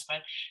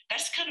dissatisfied?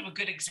 That's kind of a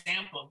good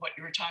example of what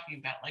you were talking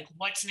about. Like,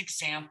 what's an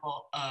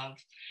example of,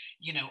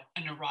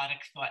 a neurotic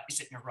thought?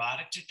 Is it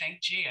neurotic to think,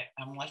 gee,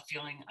 I'm left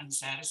feeling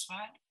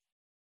unsatisfied?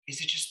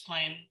 Is it just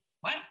plain,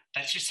 wow,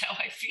 that's just how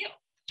I feel?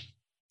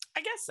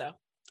 I guess so.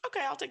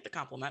 Okay, I'll take the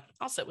compliment.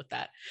 I'll sit with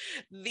that.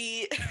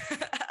 The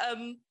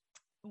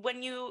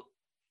when you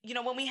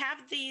when we have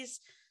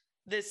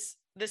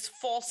this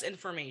false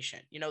information,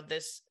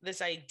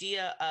 this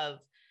idea of,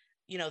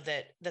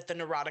 that the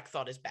neurotic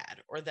thought is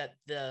bad, or that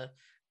the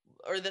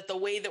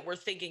way that we're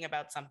thinking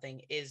about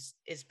something is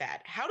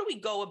bad. How do we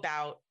go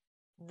about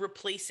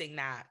replacing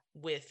that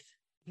with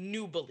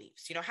new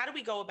beliefs? How do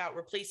we go about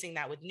replacing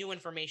that with new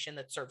information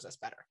that serves us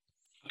better?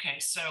 Okay,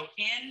 so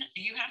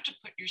you have to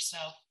put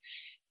yourself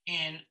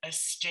in a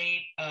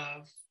state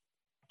of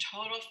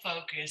total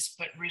focus,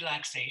 but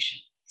relaxation.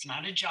 It's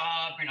not a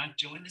job. You're not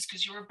doing this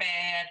because you were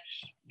bad.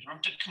 You don't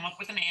have to come up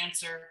with an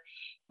answer.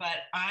 But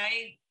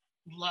I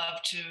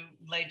love to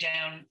lay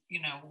down,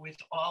 with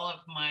all of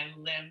my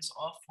limbs,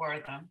 all four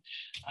of them,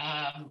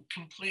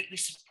 completely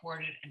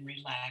supported and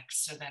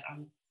relaxed, so that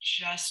I'm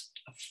just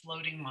a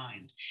floating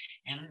mind.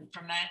 And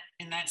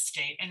in that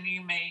state, and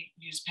you may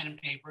use pen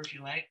and paper if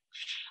you like,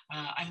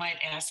 I might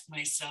ask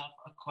myself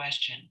a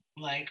question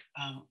like,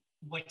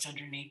 what's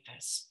underneath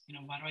this?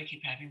 Why do I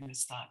keep having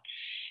this thought?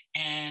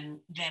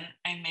 And then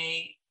I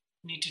may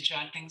need to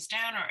jot things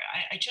down, or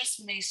I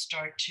just may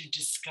start to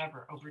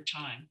discover over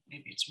time,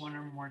 maybe it's one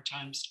or more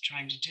times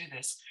trying to do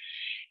this,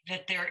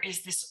 that there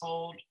is this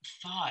old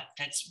thought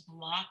that's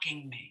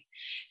blocking me.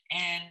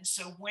 And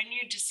so when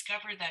you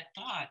discover that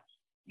thought,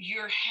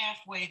 you're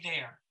halfway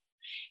there.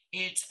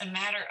 It's a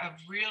matter of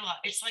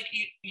it's like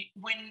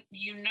when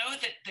you know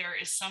that there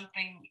is some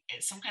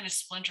kind of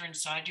splinter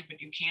inside you,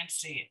 but you can't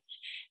see it.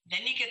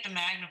 Then you get the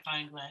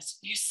magnifying glass,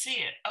 you see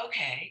it.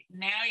 Okay,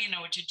 now you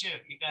know what to do.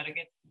 You got to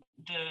get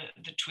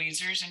the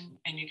tweezers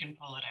and you can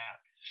pull it out.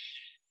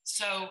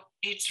 So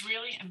it's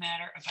really a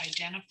matter of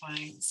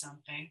identifying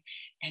something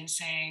and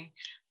saying,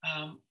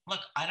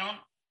 look, I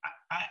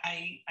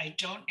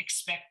don't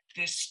expect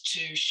this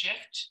to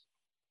shift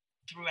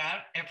throughout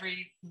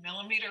every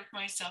millimeter of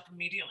myself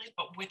immediately,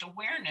 but with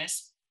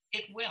awareness,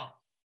 it will.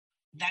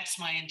 That's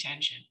my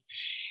intention.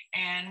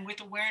 And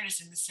with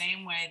awareness, in the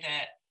same way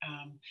that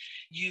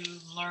you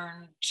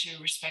learn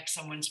to respect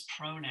someone's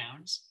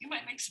pronouns, you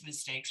might make some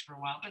mistakes for a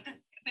while, but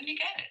then you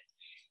get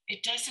it.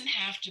 It doesn't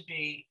have to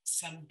be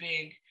some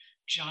big,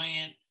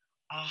 giant,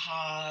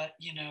 aha,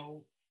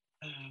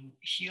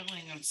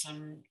 healing of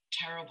some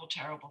terrible,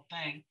 terrible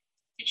thing.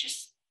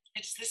 It's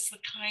this the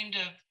kind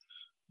of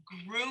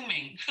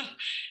grooming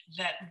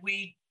that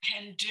we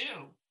can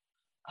do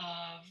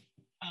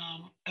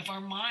of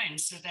our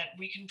minds, so that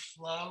we can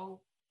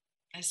flow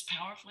as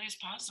powerfully as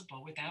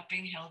possible without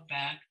being held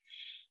back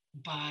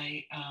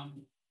by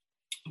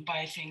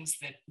things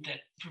that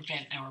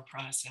prevent our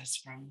process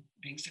from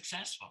being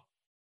successful.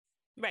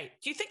 Right.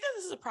 Do you think that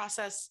this is a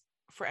process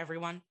for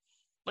everyone?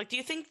 Like, do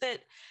you think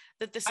that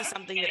this is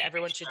something that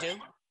everyone should do?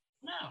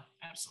 No,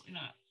 absolutely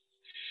not.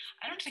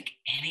 I don't think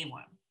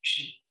anyone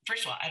should.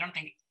 First of all, I don't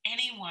think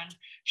anyone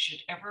should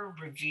ever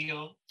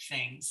reveal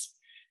things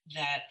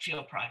that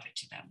feel private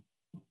to them.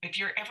 If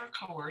you're ever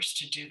coerced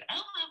to do that,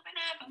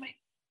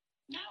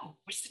 no,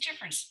 what's the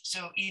difference?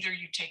 So either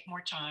you take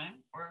more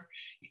time or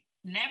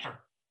never.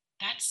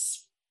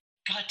 That's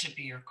got to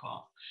be your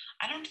call.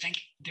 I don't think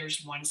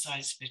there's one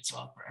size fits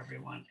all for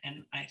everyone.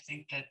 And I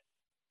think that,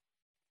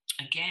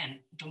 again,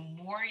 the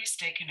more you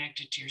stay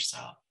connected to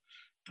yourself,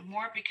 the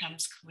more it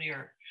becomes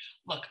clear.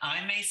 Look,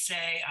 I may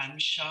say I'm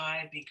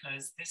shy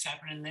because this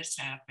happened and this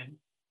happened,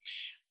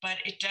 but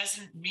it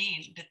doesn't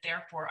mean that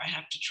therefore I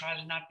have to try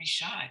to not be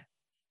shy.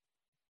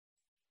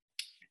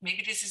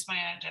 Maybe this is my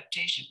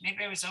adaptation.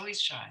 Maybe I was always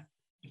shy,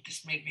 but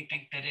this made me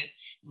think that it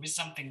was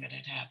something that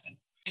had happened.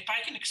 If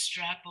I can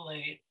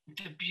extrapolate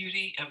the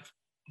beauty of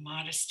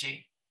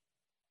modesty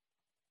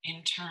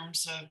in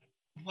terms of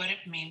what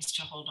it means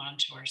to hold on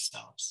to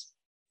ourselves,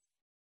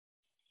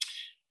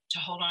 to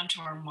hold on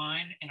to our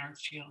mind and our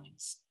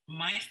feelings.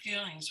 My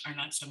feelings are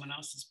not someone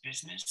else's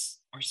business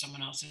or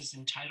someone else's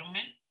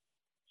entitlement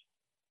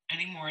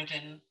any more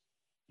than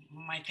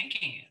my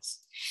thinking is.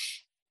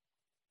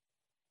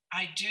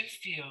 I do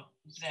feel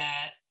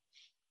that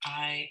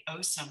I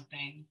owe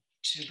something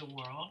to the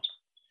world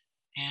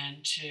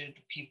and to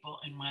the people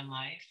in my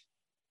life,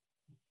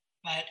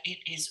 but it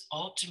is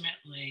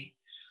ultimately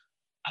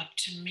up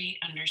to me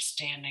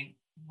understanding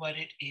what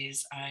it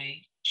is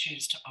I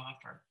choose to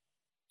offer.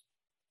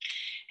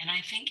 And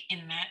I think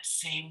in that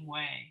same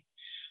way,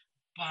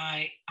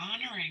 by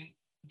honoring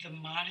the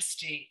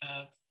modesty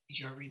of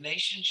your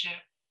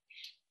relationship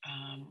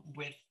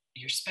with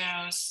your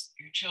spouse,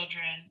 your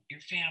children, your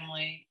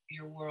family,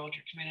 your world,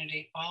 your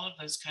community, all of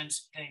those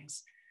kinds of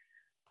things,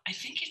 I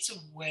think it's a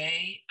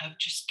way of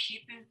just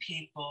keeping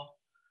people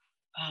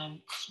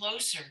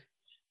closer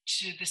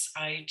to this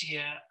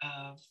idea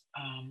of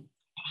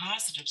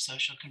positive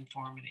social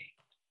conformity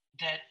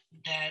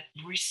that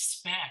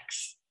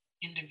respects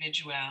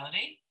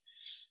individuality,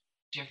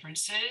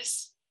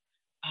 differences,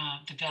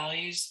 the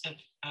values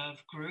of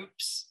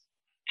groups,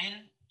 and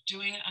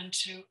doing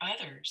unto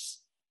others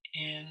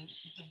in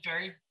the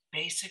very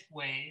basic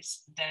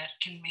ways that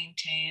can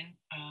maintain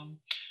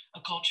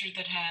a culture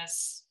that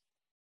has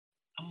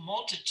a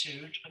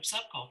multitude of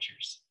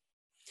subcultures.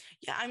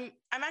 Yeah, I'm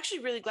actually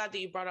really glad that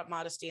you brought up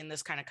modesty in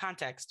this kind of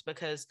context,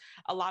 because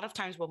a lot of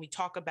times when we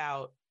talk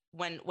about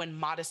when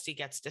modesty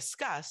gets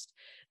discussed,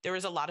 there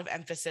is a lot of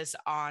emphasis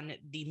on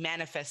the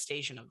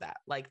manifestation of that,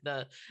 like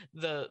the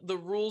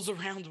rules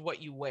around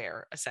what you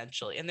wear,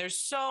 essentially. And there's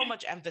so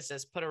much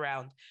emphasis put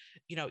around,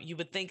 you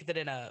would think that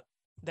in a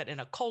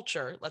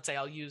culture, let's say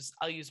I'll use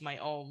my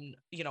own,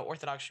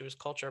 Orthodox Jewish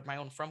culture, my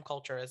own Frum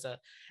culture as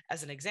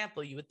an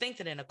example. You would think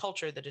that in a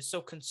culture that is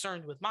so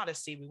concerned with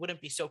modesty, we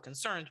wouldn't be so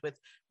concerned with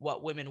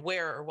what women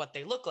wear or what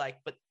they look like.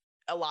 But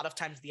a lot of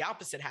times the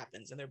opposite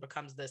happens, and there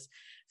becomes this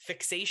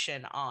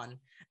fixation on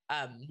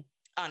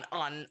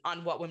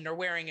what women are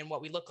wearing and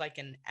what we look like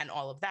and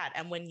all of that.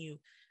 And when you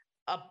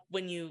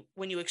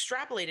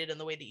extrapolate it in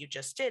the way that you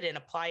just did and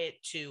apply it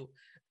to,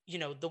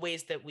 the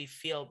ways that we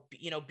feel,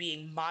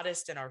 being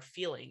modest in our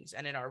feelings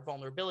and in our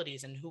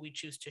vulnerabilities and who we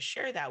choose to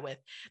share that with,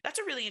 that's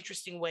a really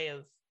interesting way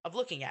of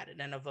looking at it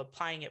and of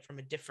applying it from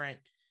a different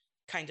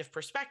kind of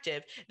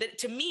perspective that,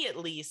 to me at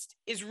least,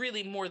 is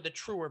really more the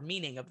truer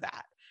meaning of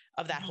that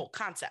whole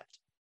concept.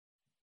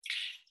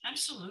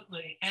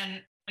 Absolutely.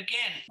 And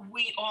again,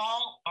 we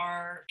all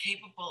are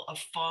capable of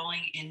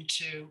falling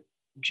into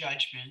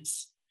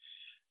judgments.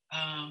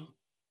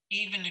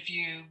 Even if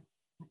you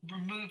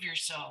remove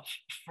yourself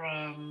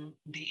from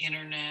the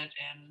internet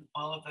and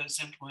all of those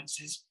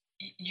influences,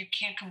 you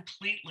can't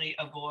completely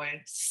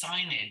avoid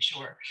signage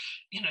or,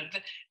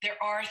 there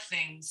are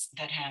things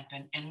that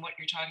happen. And what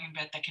you're talking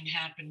about that can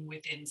happen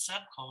within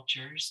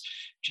subcultures,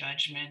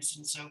 judgments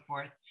and so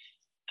forth.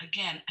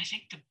 Again, I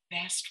think the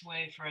best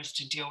way for us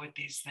to deal with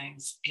these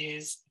things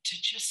is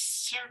to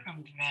just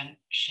circumvent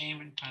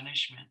shame and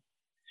punishment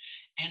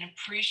and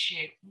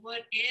appreciate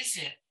what is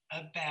it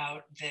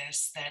about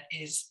this that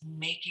is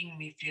making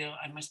me feel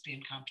I must be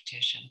in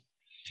competition.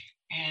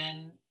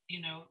 And,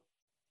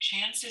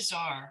 chances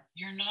are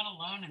you're not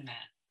alone in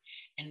that.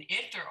 And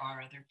if there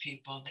are other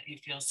people that you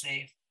feel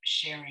safe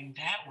sharing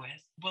that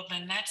with, well,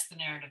 then that's the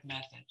narrative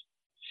method.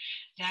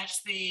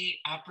 That's the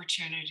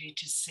opportunity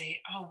to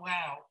say, oh,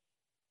 wow,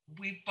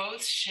 we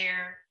both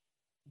share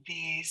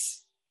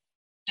these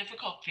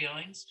difficult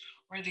feelings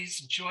or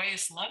these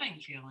joyous, loving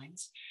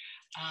feelings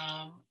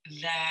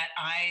that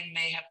I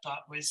may have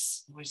thought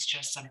was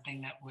just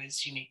something that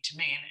was unique to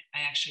me. And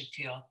I actually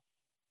feel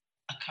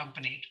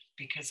accompanied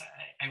because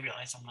I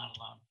realize I'm not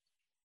alone.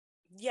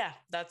 Yeah,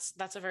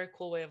 that's a very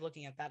cool way of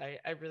looking at that. I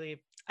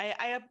really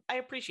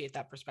appreciate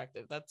that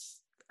perspective.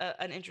 That's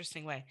an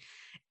interesting way.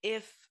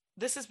 If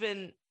this has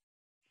been,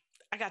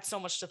 I got so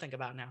much to think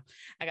about now.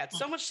 I got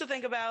so much to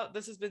think about.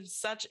 This has been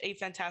such a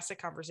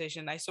fantastic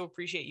conversation. I so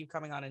appreciate you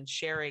coming on and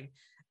sharing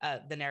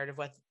the narrative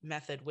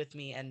method with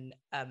me and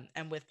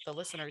with the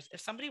listeners.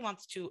 If somebody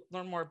wants to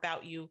learn more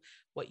about you,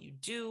 what you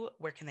do,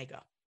 where can they go?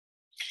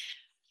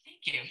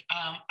 Thank you.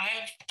 I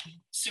have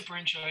super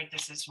enjoyed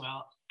this as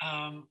well.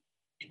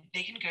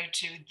 They can go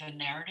to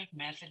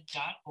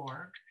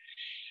thenarrativemethod.org.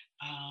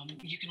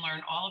 You can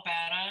learn all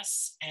about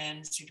us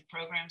and see the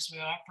programs we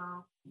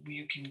offer.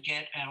 You can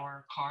get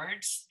our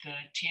cards, the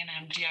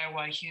TNM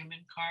DIY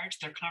Human cards.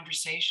 They're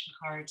conversation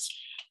cards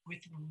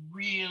with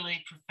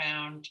really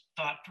profound,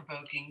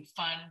 thought-provoking,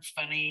 fun,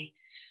 funny,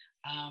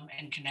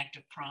 and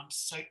connective prompts.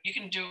 So you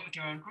can do it with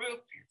your own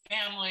group, your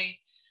family.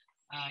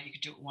 You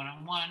can do it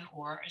one-on-one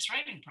or as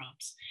writing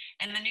prompts.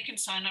 And then you can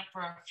sign up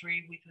for our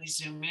free weekly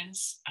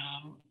Zoom-ins.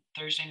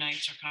 Thursday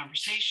nights are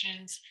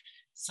conversations.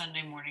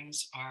 Sunday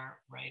mornings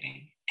are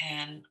writing.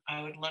 And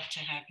I would love to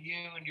have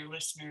you and your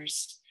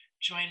listeners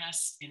join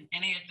us in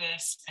any of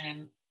this.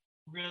 And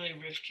really,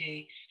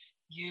 Rivki,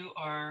 you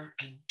are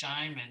a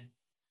diamond.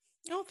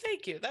 Oh,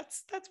 thank you.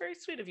 That's very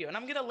sweet of you. And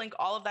I'm going to link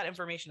all of that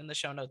information in the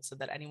show notes so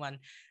that anyone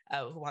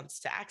who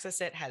wants to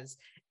access it has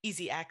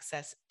easy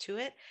access to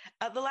it.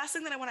 The last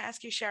thing that I want to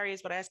ask you, Shari,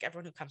 is what I ask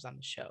everyone who comes on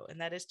the show.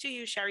 And that is, to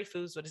you, Shari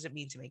Foos, what does it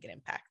mean to make an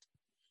impact?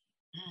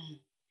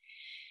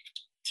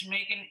 To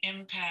make an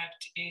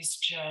impact is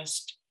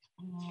just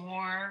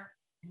more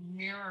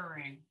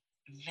mirroring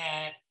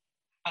that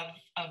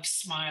of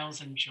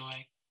smiles and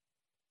joy.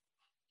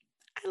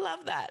 I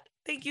love that.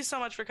 Thank you so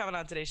much for coming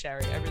on today,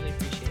 Shari. I really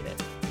appreciate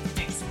it.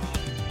 Thanks a lot.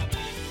 Bye-bye.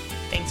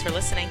 Thanks for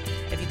listening.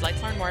 If you'd like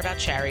to learn more about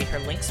Shari, her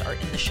links are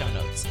in the show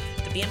notes.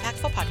 The Be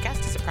Impactful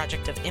podcast is a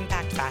project of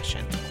Impact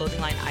Fashion, a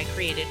clothing line I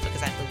created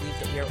because I believe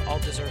that we are all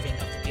deserving of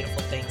the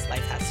beautiful things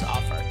life has to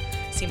offer.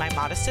 See my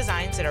modest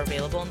designs that are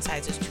available in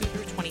sizes 2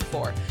 through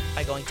 24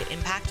 by going to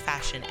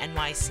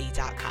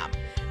impactfashionnyc.com.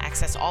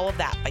 Access all of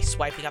that by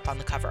swiping up on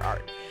the cover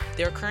art.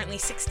 There are currently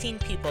 16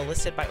 people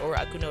listed by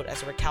Ora Akunot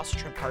as a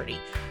recalcitrant party.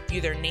 View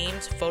their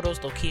names,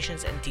 photos,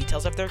 locations, and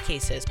details of their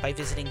cases by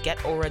visiting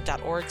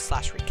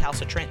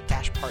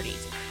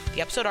getora.org/recalcitrant-parties.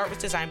 The episode art was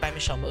designed by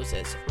Michelle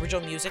Moses.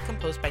 Original music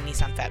composed by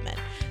Nissan Fetman.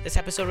 This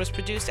episode was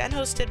produced and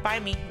hosted by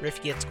me,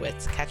 Rivki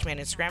Itzkowitz. Catch me on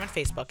Instagram and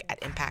Facebook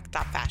at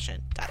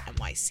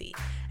impact.fashion.nyc.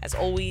 As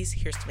always,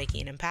 here's to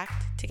making an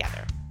impact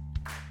together.